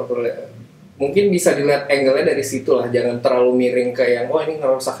masuk portfolio. Mungkin bisa dilihat angle-nya dari situ lah, jangan terlalu miring ke yang ini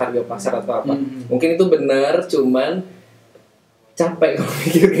ngerusak harga pasar atau apa. Mungkin itu benar, cuman capek kalau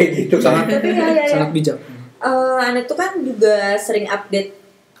mikir kayak gitu kan. Sangat bijak. Ane tuh kan juga sering update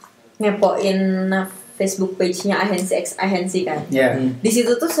ngepoin Facebook page-nya agensi X agensi kan. Di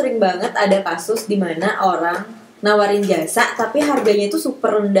situ tuh sering banget ada kasus di mana orang nawarin jasa tapi harganya itu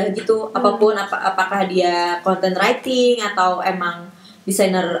super rendah gitu. Apapun apakah dia content writing atau emang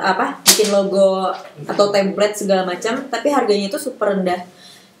desainer bikin logo atau template segala macam, tapi harganya itu super rendah.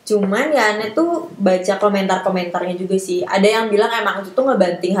 Cuman ya Ane tuh baca komentar-komentarnya juga sih. Ada yang bilang emang itu tuh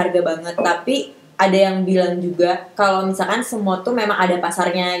ngebanting harga banget, tapi ada yang bilang juga kalau misalkan semua tuh memang ada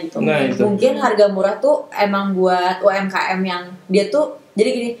pasarnya gitu. Nah, mungkin harga murah tuh emang buat UMKM yang dia tuh, jadi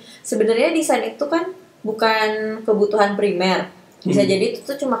gini, sebenarnya desain itu kan bukan kebutuhan primer. Bisa jadi itu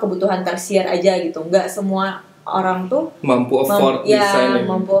tuh cuma kebutuhan tersier aja gitu. Enggak semua orang tuh mampu afford desain.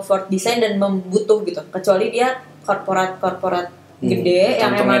 Mampu afford desain dan membutuh gitu. Kecuali dia korporat gede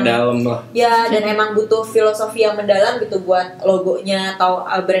yang emang dalam lah. Ya, dan emang butuh filosofi yang mendalam gitu buat logonya atau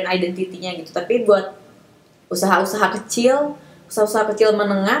brand identity-nya gitu. Tapi buat usaha-usaha kecil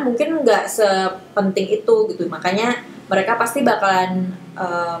menengah mungkin nggak sepenting itu gitu. Makanya mereka pasti bakalan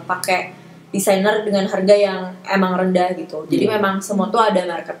pakai desainer dengan harga yang emang rendah gitu. Jadi memang semua tuh ada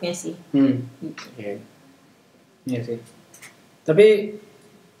marketnya sih. Gitu. Iya sih. Tapi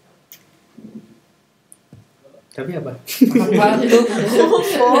apa? Apa tuh?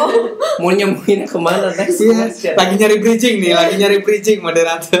 Mau nyembuhin kemana next? Lagi nyari bridging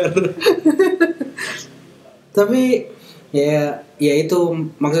moderator. Tapi ya itu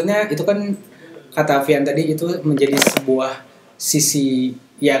maksudnya itu kan kata Vian tadi itu menjadi sebuah sisi,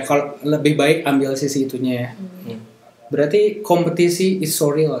 ya kalau lebih baik ambil sisi itunya ya. Berarti kompetisi is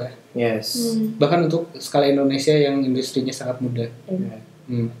so real ya. Yes. Bahkan untuk skala Indonesia yang industrinya sangat muda.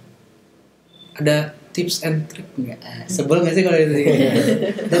 Ada tips and trick nggak? Sebel nggak sih kalau itu?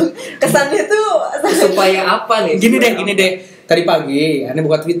 Kesannya tuh Supaya apa nih? Gini deh. Tadi pagi, Ane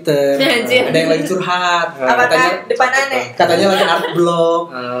buka Twitter. Ada yang lagi curhat. Apakah depan Ane? Katanya lagi art blog.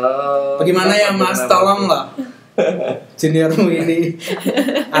 Bagaimana ya Mas? Tolong lah. Juniormu ini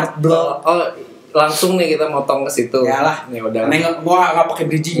art blog. Oh, langsung nih kita motong ke situ. Yalah. Ya udah. Gua nggak pakai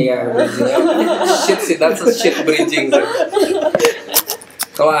bridging. Iya, bridging. Shit sih, that's a shit bridging sih.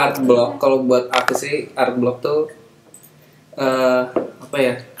 Kalau art block, kalau buat aku sih art block tuh apa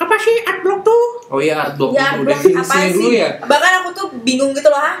ya? Apa sih art block tuh? Oh iya, art block Ya, itu blog definisinya apa dulu sih? ya. Bahkan aku tuh bingung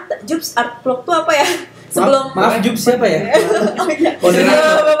gitu loh, Jobs art block tuh apa ya? Sebelum Maaf Jub siapa ya?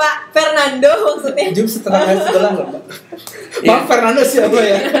 Bapak Fernando maksudnya. Jub tetangga sebelah loh, Pak. Maaf Fernando siapa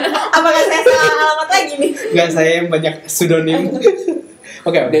ya? Apakah saya salah alamat lagi nih? Enggak, saya yang banyak pseudonym.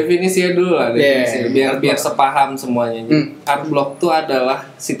 Oke. Definisinya dulu lah, Yeah. biar sepaham semuanya. Art block tuh adalah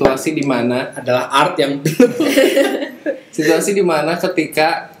situasi di mana Adalah art yang situasi di mana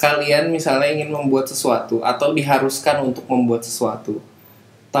ketika kalian misalnya ingin membuat sesuatu atau diharuskan untuk membuat sesuatu,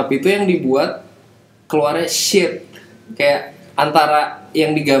 tapi itu yang dibuat keluarnya shit, kayak antara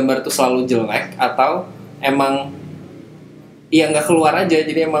yang digambar tuh selalu jelek atau emang ya nggak keluar aja.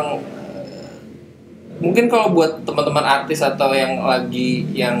 Jadi emang mungkin kalau buat teman-teman artis atau yang lagi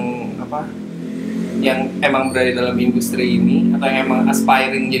yang emang berada dalam industri ini atau yang emang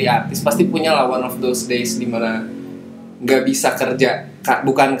aspiring jadi artis, pasti punya lah one of those days dimana nggak bisa kerja,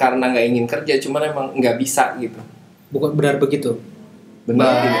 bukan karena nggak ingin kerja, cuman emang nggak bisa gitu. bukan benar begitu.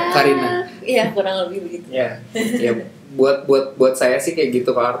 Benar. Karina. Iya, kurang lebih begitu. Ya buat saya sih kayak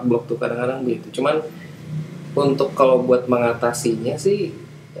gitu. Kalau art block tuh kadang-kadang begitu. Cuman untuk kalau buat mengatasinya sih,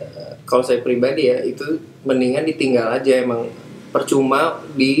 kalau saya pribadi ya itu mendingan ditinggal aja. Emang percuma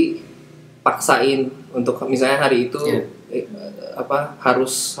dipaksain untuk misalnya hari itu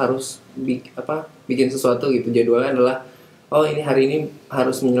harus bikin sesuatu gitu. Jadwalnya adalah ini hari ini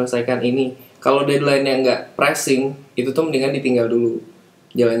harus menyelesaikan ini. kalau deadline-nya nggak pressing, itu tuh mendingan ditinggal dulu.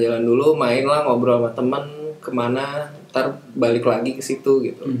 Jalan-jalan dulu, main lah, ngobrol sama teman kemana, ntar balik lagi ke situ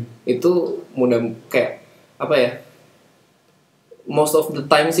gitu. Itu mudah kayak apa ya? Most of the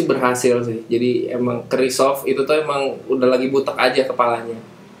time sih berhasil sih. Jadi emang ke-resolve itu tuh emang udah lagi butek aja kepalanya.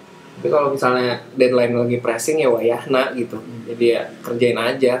 Tapi kalau misalnya deadline lagi pressing ya wayahna gitu. Jadi ya kerjain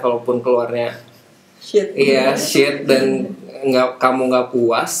aja, kalaupun keluarnya Shit. iya shit dan kamu nggak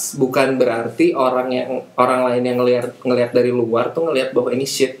puas, bukan berarti orang lain yang ngelihat dari luar tuh ngelihat bahwa ini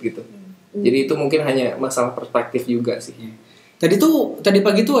shit gitu. Jadi itu mungkin hanya masalah perspektif juga sih. Tadi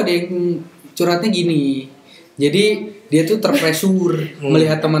pagi tuh ada yang curhatnya gini. Jadi dia tuh terpressure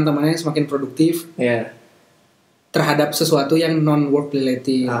melihat teman-temannya semakin produktif terhadap sesuatu yang non work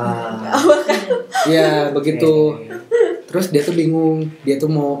related. Ya begitu. Terus dia tuh bingung, dia tuh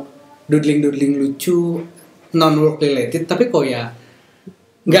mau doodling lucu non work related tapi kok ya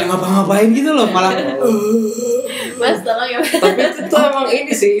nggak ngapa-ngapain gitu loh, malah Mas tolong ya. Tapi itu emang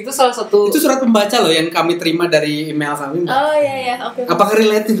ini sih, itu salah satu. Itu surat pembaca loh yang kami terima dari email kami, Mbak. Oh iya oke. Apakah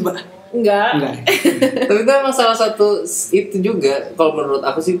related, Mbak? Enggak. Tapi itu emang salah satu itu juga, kalau menurut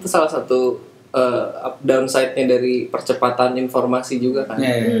aku sih itu salah satu downside-nya dari percepatan informasi juga kan.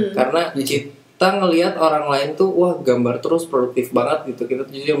 Karena kita ngelihat orang lain tuh wah gambar terus produktif banget gitu, kita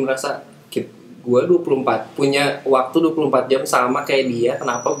jadi merasa gue punya waktu 24 jam sama kayak dia,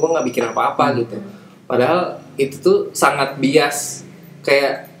 kenapa gue nggak bikin apa-apa gitu. Padahal itu tuh sangat bias.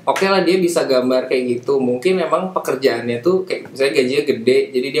 Kayak oke lah dia bisa gambar kayak gitu, mungkin emang pekerjaannya tuh kayak misalnya gajinya gede,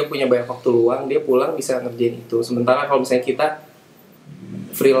 jadi dia punya banyak waktu luang, dia pulang bisa ngerjain itu. Sementara kalau misalnya kita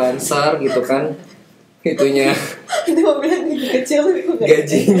freelancer gitu kan, itunya Itu mau bilang gaji kecil tapi kok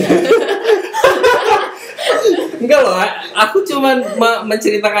gajinya enggak loh, aku cuman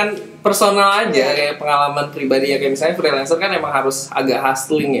menceritakan personal aja, kayak pengalaman pribadi ya. Kayak misalnya freelancer kan emang harus agak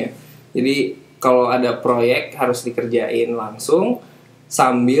hustling ya, jadi kalau ada proyek harus dikerjain langsung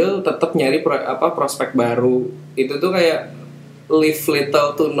sambil tetap nyari prospek baru. Itu tuh kayak leave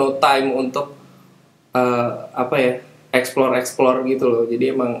little to no time untuk explore gitu loh. Jadi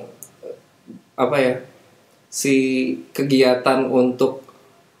emang si kegiatan untuk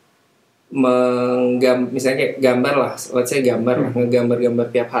misalnya kayak gambar lah, let's say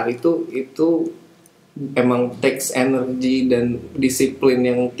ngegambar tiap hari itu emang takes energy dan disiplin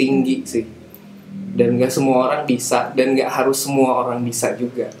yang tinggi sih, dan nggak semua orang bisa, dan nggak harus semua orang bisa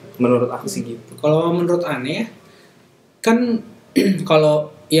juga, menurut aku sih gitu. Kalau menurut aneh kan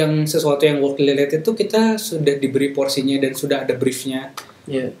kalau yang sesuatu yang work related itu kita sudah diberi porsinya dan sudah ada briefnya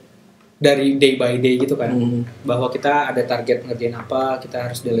dari day by day gitu kan, bahwa kita ada target ngerjain apa, kita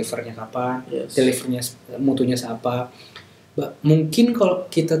harus delivernya kapan, delivernya mutunya seapa. Mungkin kalau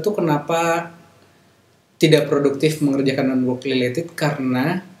kita tuh kenapa tidak produktif mengerjakan non work related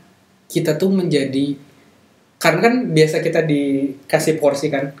karena kita tuh karena kan biasa kita dikasih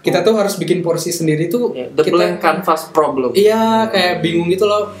porsi kan, kita tuh harus bikin porsi sendiri tuh. The blank canvas problem. Iya, kayak bingung gitu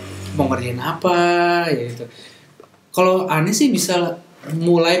loh, mau ngerjain apa ya gitu. Kalau aneh sih bisa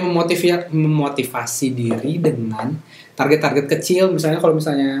mulai memotivasi diri dengan target-target kecil. Misalnya kalau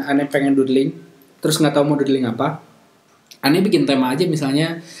misalnya aneh pengen doodling terus nggak tahu mau doodling apa, aneh bikin tema aja.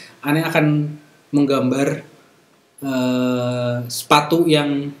 Misalnya aneh akan menggambar sepatu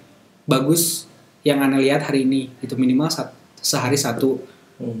yang bagus yang aneh lihat hari ini, itu minimal sehari satu.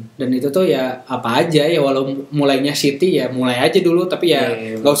 Dan itu tuh ya apa aja ya, walau mulainya shitty ya mulai aja dulu, tapi ya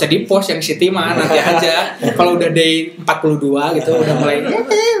nggak usah di post yang shitty mah, nanti aja kalau udah day 42 gitu udah mulai.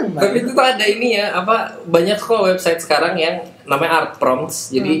 Tapi itu tuh ada ini ya, banyak kok website sekarang yang namanya art prompts.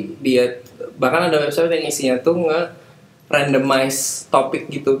 Jadi dia bahkan ada website yang isinya tuh randomize topik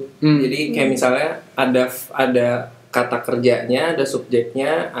gitu. Jadi kayak misalnya ada kata kerjanya, ada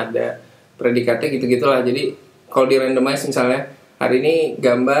subjeknya, ada predikatnya gitu-gitulah. Jadi kalau di randomize misalnya hari ini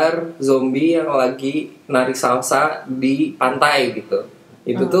gambar zombie yang lagi nari salsa di pantai gitu.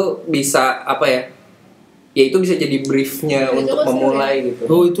 Itu tuh bisa ya itu bisa jadi briefnya untuk memulai gitu.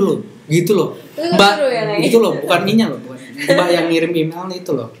 Oh itu loh, gitu loh. Mbak, itu loh, bukan Ninya loh, bukan. Mbak yang ngirim email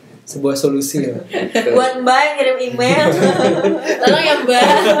itu loh, sebuah solusi loh. Buat Mbak yang ngirim email. Tolong ya Mbak.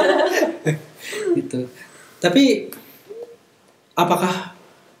 Gitu. Tapi apakah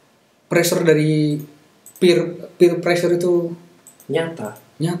pressure dari peer pressure itu nyata?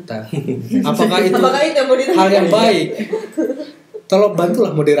 Apakah itu yang mau hal yang baik? Tolong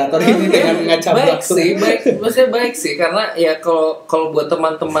bantulah moderator ini dengan ngacak Maksudnya baik sih, karena ya kalau buat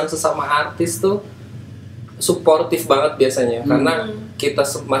teman-teman sesama artis tuh suportif banget biasanya, karena kita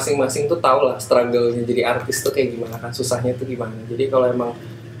masing-masing tuh tahu lah struggle-nya jadi artis tuh kayak gimana kan, susahnya tuh gimana. Jadi kalau emang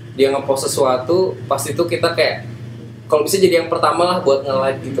dia ngepost sesuatu, pasti tuh kita kayak kalau bisa jadi yang pertama lah buat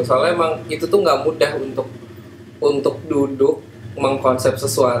nge-like gitu. Soalnya emang itu tuh nggak mudah untuk duduk mengkonsep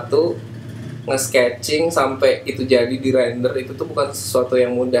sesuatu, nge-sketching sampai itu jadi di render, itu tuh bukan sesuatu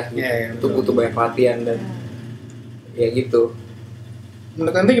yang mudah gitu. Itu butuh banyak latihan dan ya gitu.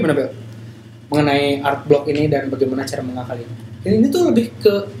 Menurut Anda gimana, Bel? Mengenai art block ini dan bagaimana cara mengakalinya? Ini tuh lebih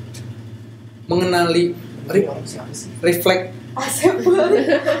ke mengenali reflect. Asep banget.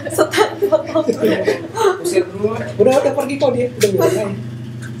 Setan potong. Usir dulu. Udah pergi kok dia, udah bilang.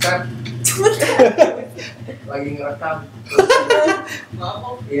 Kan Cepet. lagi ngerekam.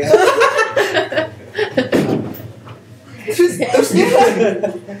 Maaf. Iya. Terus dia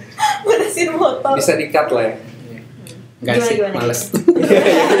beresin motor. Bisa di-cut lah ya. Enggak sih, Gimana? males.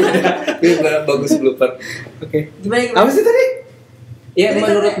 Ini bagus blooper. Oke. Gimana? Apa sih tadi? Ya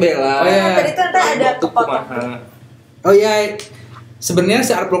menurut Bella. Oh, iya. Tadi tuh ada waktu kepotong. kumaha. Oh iya, sebenarnya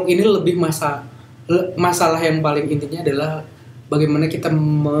si art block ini lebih masalah yang paling intinya adalah bagaimana kita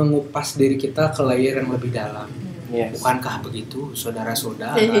mengupas diri kita ke layer yang lebih dalam. Yes. Bukankah begitu,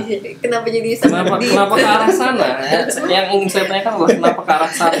 saudara-saudara? Kenapa jadi Kenapa ke arah sana? Yang ingin saya tanyakan adalah kenapa ke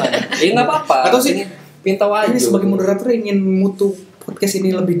arah sana? Ya nggak apa-apa. Atau sih pinta wajib. ini sebagai moderator ingin mutu podcast ini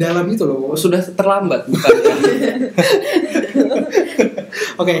lebih dalam gitu loh. Sudah terlambat bukan?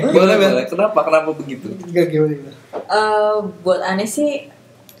 Oke, Boleh, gimana Bel? boleh. Kenapa begitu? Gimana? Buat aneh sih,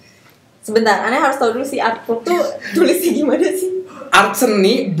 sebentar, aneh harus tahu dulu si art book tuh tulisnya gimana sih? Art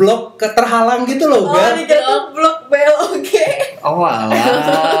seni blok keterhalang gitu loh, Oh, Bel. dikata blok bel, oke. Oh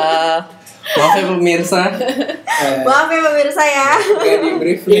alah. Maaf ya pemirsa. Maaf ya pemirsa ya. Gak di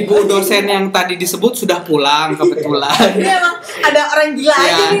brief. Ibu dosen yang tadi disebut sudah pulang kebetulan. Ini emang ada orang gila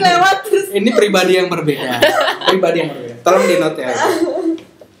aja Ya. nih lewat terus. Ini pribadi yang berbeda. Pribadi yang berbeda. Tolong di note ya.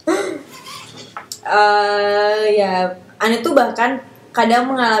 Ya, aneh tuh bahkan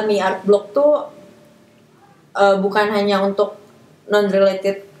kadang mengalami art block tuh bukan hanya untuk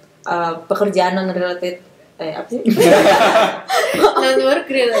non-related pekerjaan non-related apa sih? non-work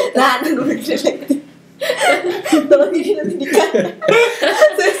related. Nah, non-work related. Tolong ini nanti dikat.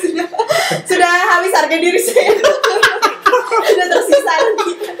 Saya sudah habis harga diri saya. Sudah tersisa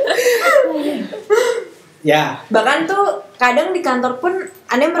nanti. Ya, Bahkan tuh kadang di kantor pun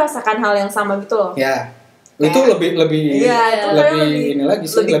aneh merasakan hal yang sama gitu loh. ya. Itu lebih Iya, itu kadang ini lagi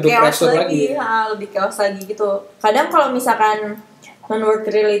sih, lebih chaos pressure lagi. lebih chaos lagi gitu. Kadang kalau misalkan non-work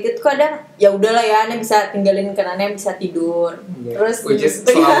related kadang ya udahlah ya, aneh bisa tinggalin kan, aneh bisa tidur. Terus Which is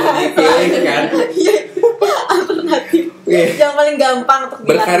selalu dipilih kan. Iya, alternatif. Yang paling gampang untuk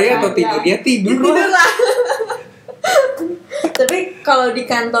Berkarya atau dilakukan. tidur? Ya tidur Tidur lah. lah. Tapi kalau di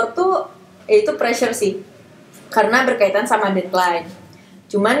kantor tuh itu pressure sih, karena berkaitan sama deadline.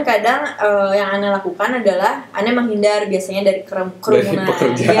 Cuman kadang yang aneh lakukan adalah aneh menghindar biasanya dari kerumunan. Dari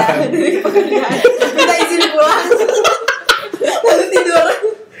pekerjaan. Ya, dari pekerjaan. Minta izin pulang. Lalu tidur.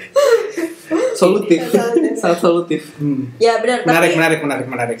 Solutif. Sangat solutif. Ya benar.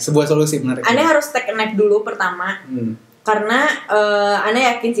 Menarik. Sebuah solusi menarik. Aneh harus take a nap dulu pertama. Karena aneh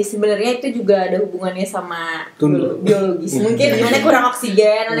yakin sih sebenarnya itu juga ada hubungannya sama biologis. Mungkin aneh kurang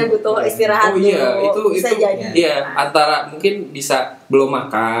oksigen, aneh butuh istirahat Oh iya, dulu. itu Bisa jadi. Iya, antara mungkin bisa belum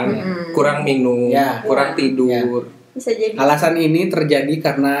makan, kurang minum, Ya. kurang tidur. Bisa jadi. Alasan ini terjadi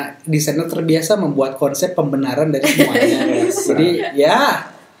karena desainer terbiasa membuat konsep pembenaran dari semuanya. Jadi ya,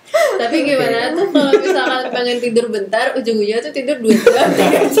 Tapi gimana tuh kalau misalkan pengen tidur bentar, ujung-ujungnya tuh tidur 2 jam,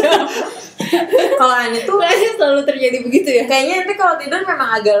 3 jam. Kalau aneh tuh Kayaknya selalu terjadi begitu ya. kayaknya nanti kalau tidur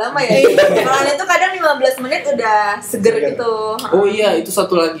memang agak lama ya. Kalau aneh tuh kadang 15 menit udah seger gitu. Oh iya, itu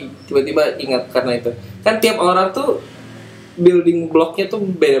satu lagi. Tiba-tiba ingat karena itu. Kan tiap orang tuh building blocknya tuh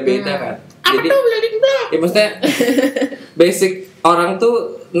beda-beda kan. Jadi, apa tuh building block? ya maksudnya basic orang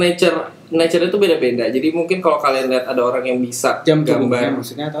tuh nature-nya tuh beda-beda. Jadi mungkin kalau kalian lihat ada orang yang bisa Jam gambar, tubuhnya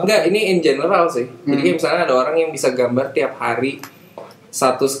maksudnya atau? enggak, ini in general sih. Jadi kayak misalnya ada orang yang bisa gambar tiap hari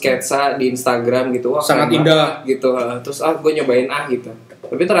satu sketsa di Instagram gitu, wah Sangat keren indah. banget gitu. Terus gue nyobain gitu.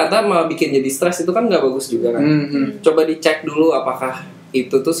 Tapi ternyata malah bikin jadi stres, itu kan nggak bagus juga kan. Coba dicek dulu apakah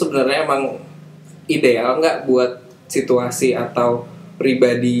itu tuh sebenarnya emang ideal nggak buat situasi atau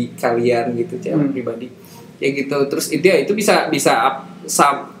pribadi kalian gitu, pribadi ya gitu. Terus itu bisa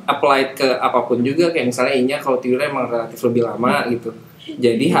apply ke apapun juga, kayak misalnya Inya kalau tidurnya emang relatif lebih lama gitu,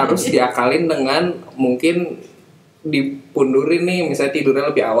 jadi harus diakalin dengan mungkin dipundurin nih, misalnya tidurnya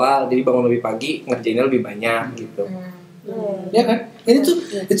lebih awal jadi bangun lebih pagi, ngerjainnya lebih banyak gitu. Ya kan? Ini tuh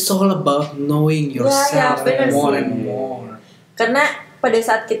it's all about knowing yourself bener more sih. and more. Karena pada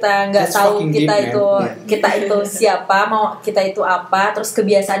saat kita nggak That's tahu fucking kita deep, itu man. kita itu siapa, mau kita itu apa, terus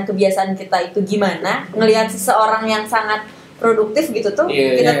kebiasaan kita itu gimana, ngelihat seseorang yang sangat produktif gitu tuh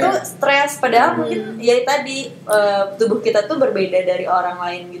kita tuh stres, padahal mungkin ya tadi tubuh kita tuh berbeda dari orang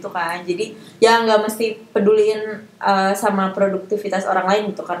lain gitu kan. Jadi ya nggak mesti peduliin sama produktivitas orang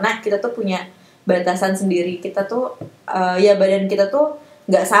lain gitu, karena kita tuh punya batasan sendiri. Kita tuh ya badan kita tuh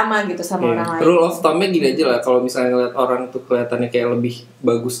nggak sama gitu sama orang lain. Rule of thumb-nya gini aja lah, kalau misalnya ngeliat orang tuh kelihatannya kayak lebih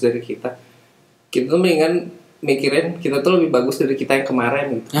bagus dari kita tuh mendingan mikirin kita tuh lebih bagus dari kita yang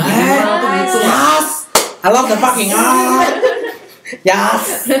kemarin gitu. Yes. I love the fucking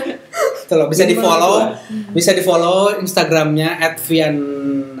yes. Tuh loh, bisa di-follow Instagramnya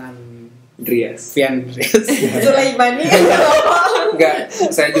 @viandrias. Sulaimani. Enggak,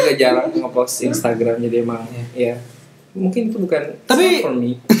 saya juga jarang nge-post Instagram, jadi emang ya mungkin itu bukan for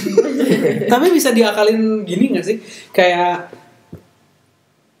me. Tapi bisa diakalin gini nggak sih, kayak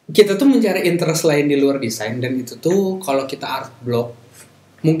kita tuh mencari interest lain di luar desain, dan itu tuh kalau kita art block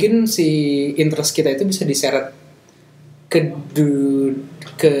mungkin si interest kita itu bisa diseret ke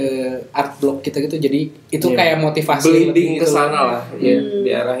art block kita gitu. Jadi itu kayak motivasi bleeding ke gitu sana lah, ya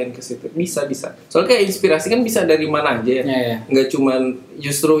diarahin ke situ. Bisa. Soalnya kayak inspirasi kan bisa dari mana aja ya. Nggak cuman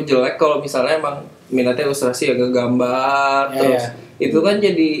justru jelek kalau misalnya emang minatnya ilustrasi ya gambar terus. Itu kan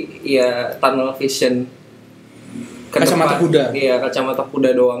jadi ya tunnel vision. Kacamata kuda. Iya, kacamata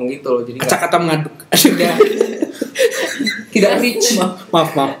kuda doang gitu loh. Jadi kata mengaduk. Tidak rich.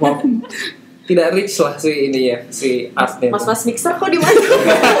 Maaf. Tidak rich lah si ini ya, si artnya. Mas mixer kok di mana?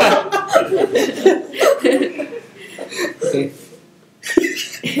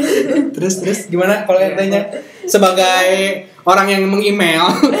 Terus gimana kalau yang tanya sebagai orang yang meng-email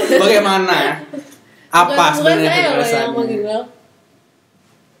bagaimana? Apa sebenarnya yang meng-email?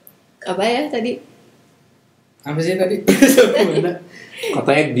 Apa ya tadi? Apa sih tadi?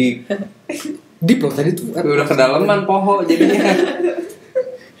 Katanya Deep loh tadi tuh. Udah kedalaman poho jadinya.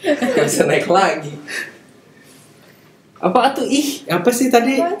 Gak bisa naik lagi. Apa tuh Apa sih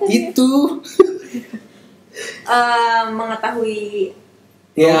tadi? Itu mengetahui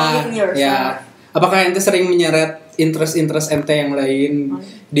ya. Apakah ente sering menyeret interest ente yang lain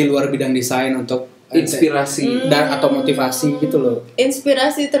di luar bidang desain untuk inspirasi dan atau motivasi gitu loh?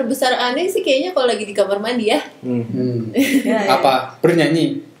 Inspirasi terbesar aneh sih kayaknya kalau lagi di kamar mandi ya. Apa?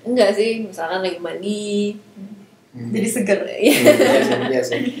 Bernyanyi? Enggak sih, misalkan lagi mandi jadi seger. Iya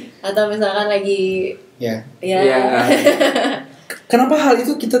sih. Atau misalkan lagi ya. Kenapa hal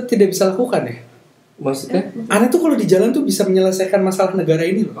itu kita tidak bisa lakukan ya? Maksudnya? Aneh tuh kalau di jalan tuh bisa menyelesaikan masalah negara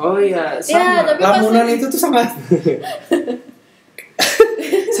ini loh. Oh iya, sama. Ya, lamunan itu tuh sangat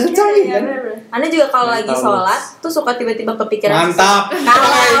sangat canggih kan? Anda juga kalau lagi sholat tuh suka tiba-tiba kepikiran. Mantap.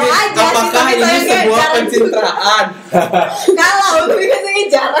 Apakah ini sebuah pencitraan? Kalau tapi biasanya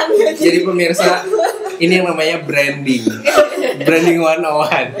jarang. Jadi pemirsa, ini yang namanya branding 101.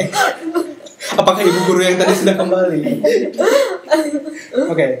 Apakah ibu guru yang tadi sudah kembali?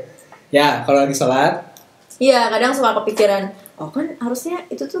 Oke. Ya, kalau lagi sholat. Iya, kadang suka kepikiran. Oh kan harusnya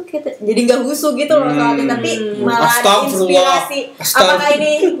itu tuh kita jadi nggak husu gitu loh sholatnya, tapi malah ada inspirasi. Apakah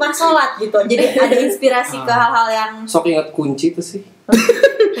ini hikmah sholat gitu? Jadi ada inspirasi ke hal-hal yang. Sok ingat kunci tuh sih.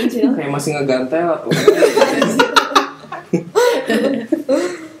 Kayak masih ngegantel atau.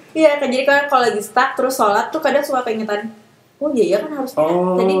 Iya kan, jadi kan kalau lagi stuck terus sholat tuh kadang suka keingetan. Oh iya kan harusnya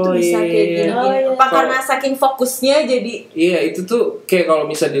tadi itu bisa kayak gini. Apa karena saking fokusnya jadi. Iya itu tuh kayak kalau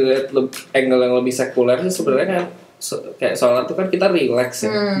bisa dilihat angle yang lebih sekuler sih sebenarnya kan kayak sholat tuh kan kita relax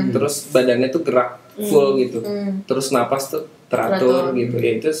ya. Terus badannya tuh gerak full gitu. Terus napas tuh teratur gitu.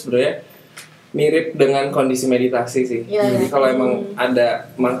 Ya itu sebenarnya mirip dengan kondisi meditasi sih. Jadi kalau emang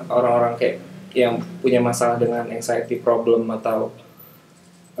ada orang-orang kayak yang punya masalah dengan anxiety problem atau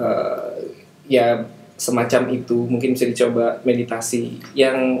ya semacam itu, mungkin bisa dicoba meditasi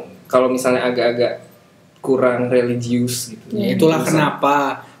yang kalau misalnya agak-agak kurang religius gitu. Ya, itulah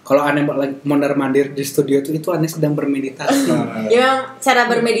kenapa kalau aneh mondar-mandir di studio itu aneh sedang bermeditasi. Yang cara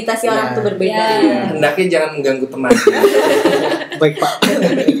bermeditasi orang tuh berbeda. Hendaknya jangan mengganggu teman. Baik Pak.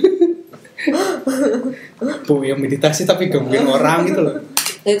 Bu yang meditasi tapi gangguin orang gitu loh.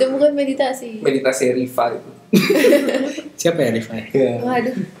 Nah, itu bukan meditasi. Meditasi Riva itu. Siapa ya Riva? Ya.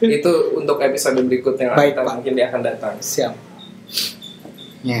 Waduh. Itu untuk episode berikutnya. Baik, Pak. Mungkin dia akan datang. Siap.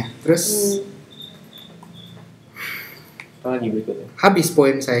 Ya, terus apa lagi berikutnya? Habis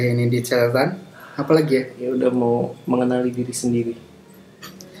poin saya ini di catatan. Apa lagi ya? Ya udah mau mengenali diri sendiri.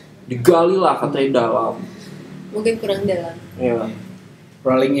 Digali lah katanya dalam. Mungkin kurang dalam. Iya.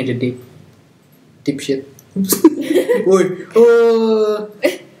 Rolling in the deep shit. Woi,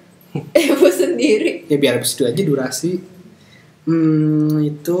 Bos sendiri. Ya biar habis itu aja durasi.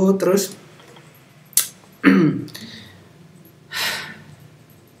 Itu terus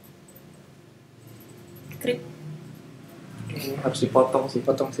harus dipotong sih.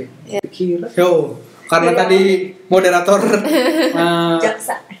 Potong sih. Kira. Yo, karena tadi moderator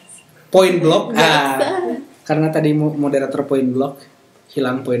Jaksa. point block. Karena tadi moderator point block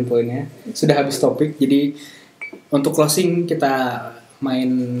hilang poin-poinnya. Sudah habis topik. Jadi untuk closing kita main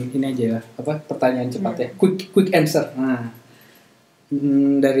ini aja ya. Pertanyaan cepat ya. Quick answer. Nah.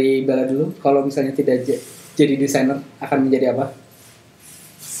 Dari Bella dulu, kalau misalnya tidak jadi desainer akan menjadi apa?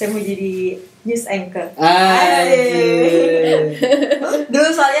 Saya mau jadi news anchor. Dulu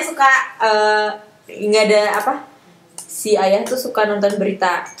soalnya suka nggak ada si ayah tuh suka nonton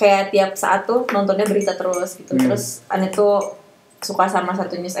berita kayak tiap saat tuh nontonnya berita terus gitu. Terus aneh tuh suka sama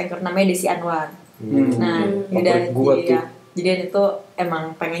satu news anchor namanya Desi Anwar. Nah jadi aneh tuh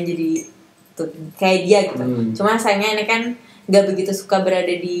emang pengen jadi tuh kayak dia gitu. Cuma sayangnya aneh kan nggak begitu suka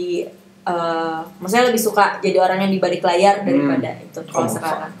berada di maksudnya lebih suka jadi orang yang di balik layar daripada itu kalau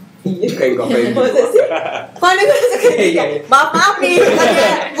sekarang. Iya kayak gue pengen. Mana gue suka gitu. Maaf nih,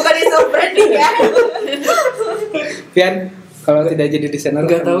 bukan isu branding ya. Pian, kalau tidak jadi desainer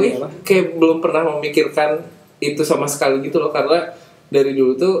nggak tahu ya, kayak belum pernah memikirkan itu sama sekali gitu loh, karena dari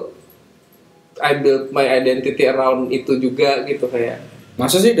dulu tuh I build my identity around itu juga gitu kayak.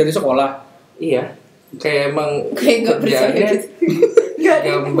 Masa sih dari sekolah? Iya, kayak emang kayak kerjanya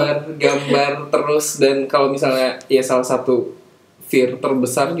gambar terus, dan kalau misalnya ya salah satu fear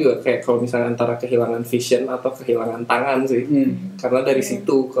terbesar juga kayak kalau misalnya antara kehilangan vision atau kehilangan tangan sih, karena dari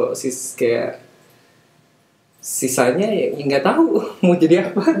situ kalau kayak sisanya ya nggak tahu mau jadi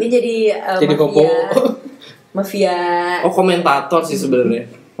apa. Dia jadi mafia. Oh komentator sih sebenarnya,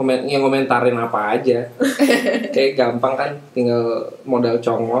 yang komentarin apa aja. Kayak gampang kan, tinggal modal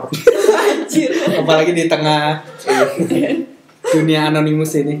congor. Anjir. Apalagi di tengah dunia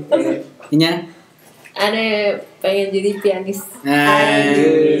anonimus ini. Inya Aneh pengen jadi pianis.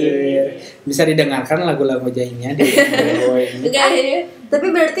 Bisa didengarkan lagu-lagu Jahinya di Enggak ya.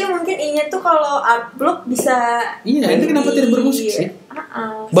 Tapi berarti mungkin Inya tuh kalau upload bisa. Iya, ini kenapa tidak bermusik sih?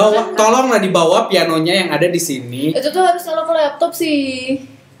 Tolonglah dibawa pianonya yang ada di sini. Itu tuh harus nyala ke laptop sih.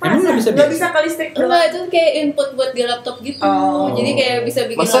 Emang nggak bisa ke listrik doang. Enggak, itu kayak input buat di laptop gitu. Jadi kayak bisa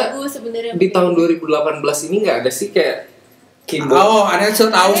bikin lagu sebenarnya. Di tahun 2018 ini nggak ada sih kayak keyboard. Aneh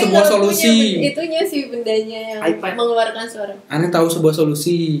tahu sebuah solusi. Itunya sih bendanya yang iPad. mengeluarkan suara. Aneh tahu sebuah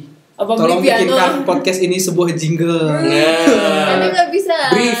solusi. Apa Tolong beli piano? bikinkan podcast ini sebuah jingle. Tapi nggak bisa.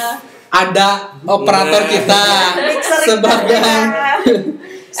 Brief. Ada operator kita sebagai.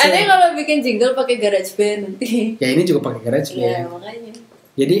 Aneh kalau bikin jingle pakai GarageBand nanti. Ya ini juga pakai GarageBand. Iya makanya.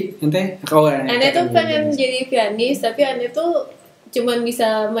 Jadi ente Aneh tuh pengen jadi pianis, tapi Aneh tuh cuman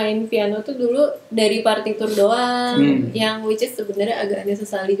bisa main piano tuh dulu dari partitur doang, yang which is sebenarnya agak Aneh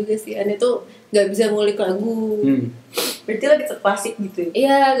sesali juga sih. Aneh tuh nggak bisa ngulik lagu. Berarti lebih ke klasik gitu.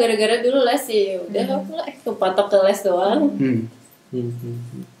 Iya, gara-gara dulu les sih. Udah aku lah kepatok ke les doang.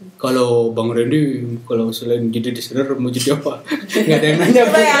 Kalau Bang Randy, kalau selain jadi desainer mau jadi apa? Nggak ada yang nanya.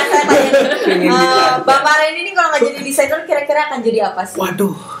 Coba ya saya tanya. Bapak Randy ini kalau nggak jadi desainer kira-kira akan jadi apa sih?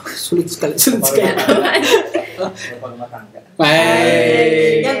 Waduh, sulit sekali.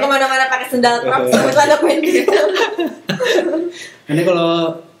 Yang kemana-mana pakai sendal prop sama celana pendek. Ini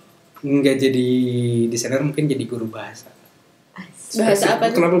kalau nggak jadi desainer mungkin jadi guru bahasa. Bahasa apa?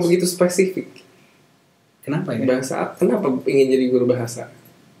 Kenapa begitu spesifik? Kenapa ya? Kenapa ingin jadi guru bahasa?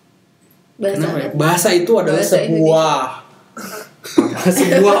 Kenapa ya? Bahasa itu adalah sebuah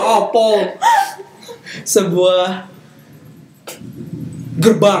sebuah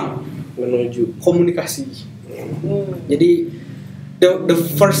gerbang menuju komunikasi. Jadi the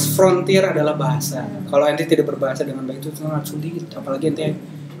first frontier adalah bahasa. Kalau ente tidak berbahasa dengan baik itu sangat sulit, apalagi ente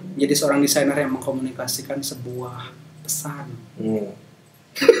menjadi seorang desainer yang mengkomunikasikan sebuah pesan.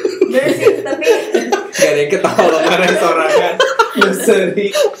 Bener sih, tapi gak ada yang ketawa karena sorangan.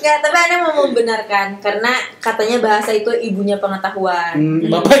 nggak, tapi Anda mau membenarkan karena katanya bahasa itu ibunya pengetahuan.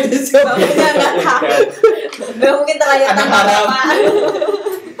 Bapaknya siapa? Bapaknya nggak tahu. Nggak mungkin terlahir tanpa bapak.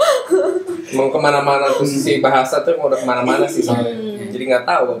 Mau kemana-mana tuh si bahasa tuh mau udah kemana-mana sih soalnya. Jadi nggak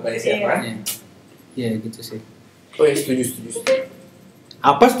tahu bapaknya siapa. Iya gitu sih. Oh ya setuju.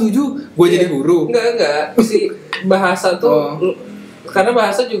 Apa setuju? Gue jadi guru? Enggak. Si bahasa tuh karena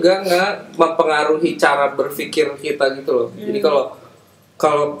bahasa juga nggak mempengaruhi cara berpikir kita gitu loh. Jadi kalau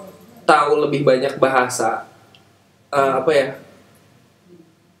tahu lebih banyak bahasa,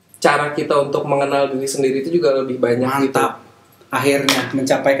 cara kita untuk mengenal diri sendiri itu juga lebih banyak. Mantap. Gitu. Akhirnya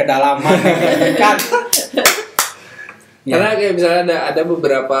mencapai kedalaman. Kan? Karena kayak misalnya ada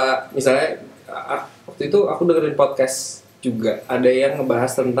beberapa, misalnya waktu itu aku dengerin podcast juga ada yang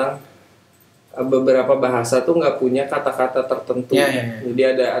ngebahas tentang beberapa bahasa tuh nggak punya kata-kata tertentu. Jadi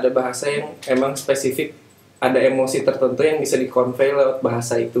ada bahasa yang emang spesifik ada emosi tertentu yang bisa di-convey lewat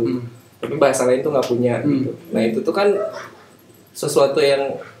bahasa itu. Tapi bahasa lain tuh nggak punya gitu. Nah itu tuh kan sesuatu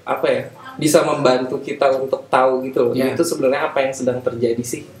yang apa ya, bisa membantu kita untuk tahu gitu loh. Itu sebenarnya apa yang sedang terjadi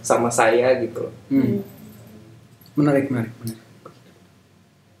sih sama saya gitu loh. Menarik.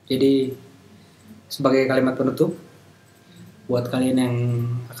 Jadi sebagai kalimat penutup buat kalian yang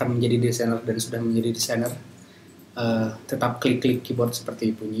akan menjadi desainer dan sudah menjadi desainer, tetap klik keyboard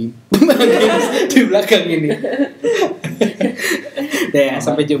seperti bunyi di belakang ini. Deh,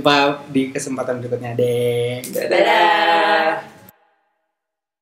 sampai jumpa di kesempatan berikutnya deh. Dadah.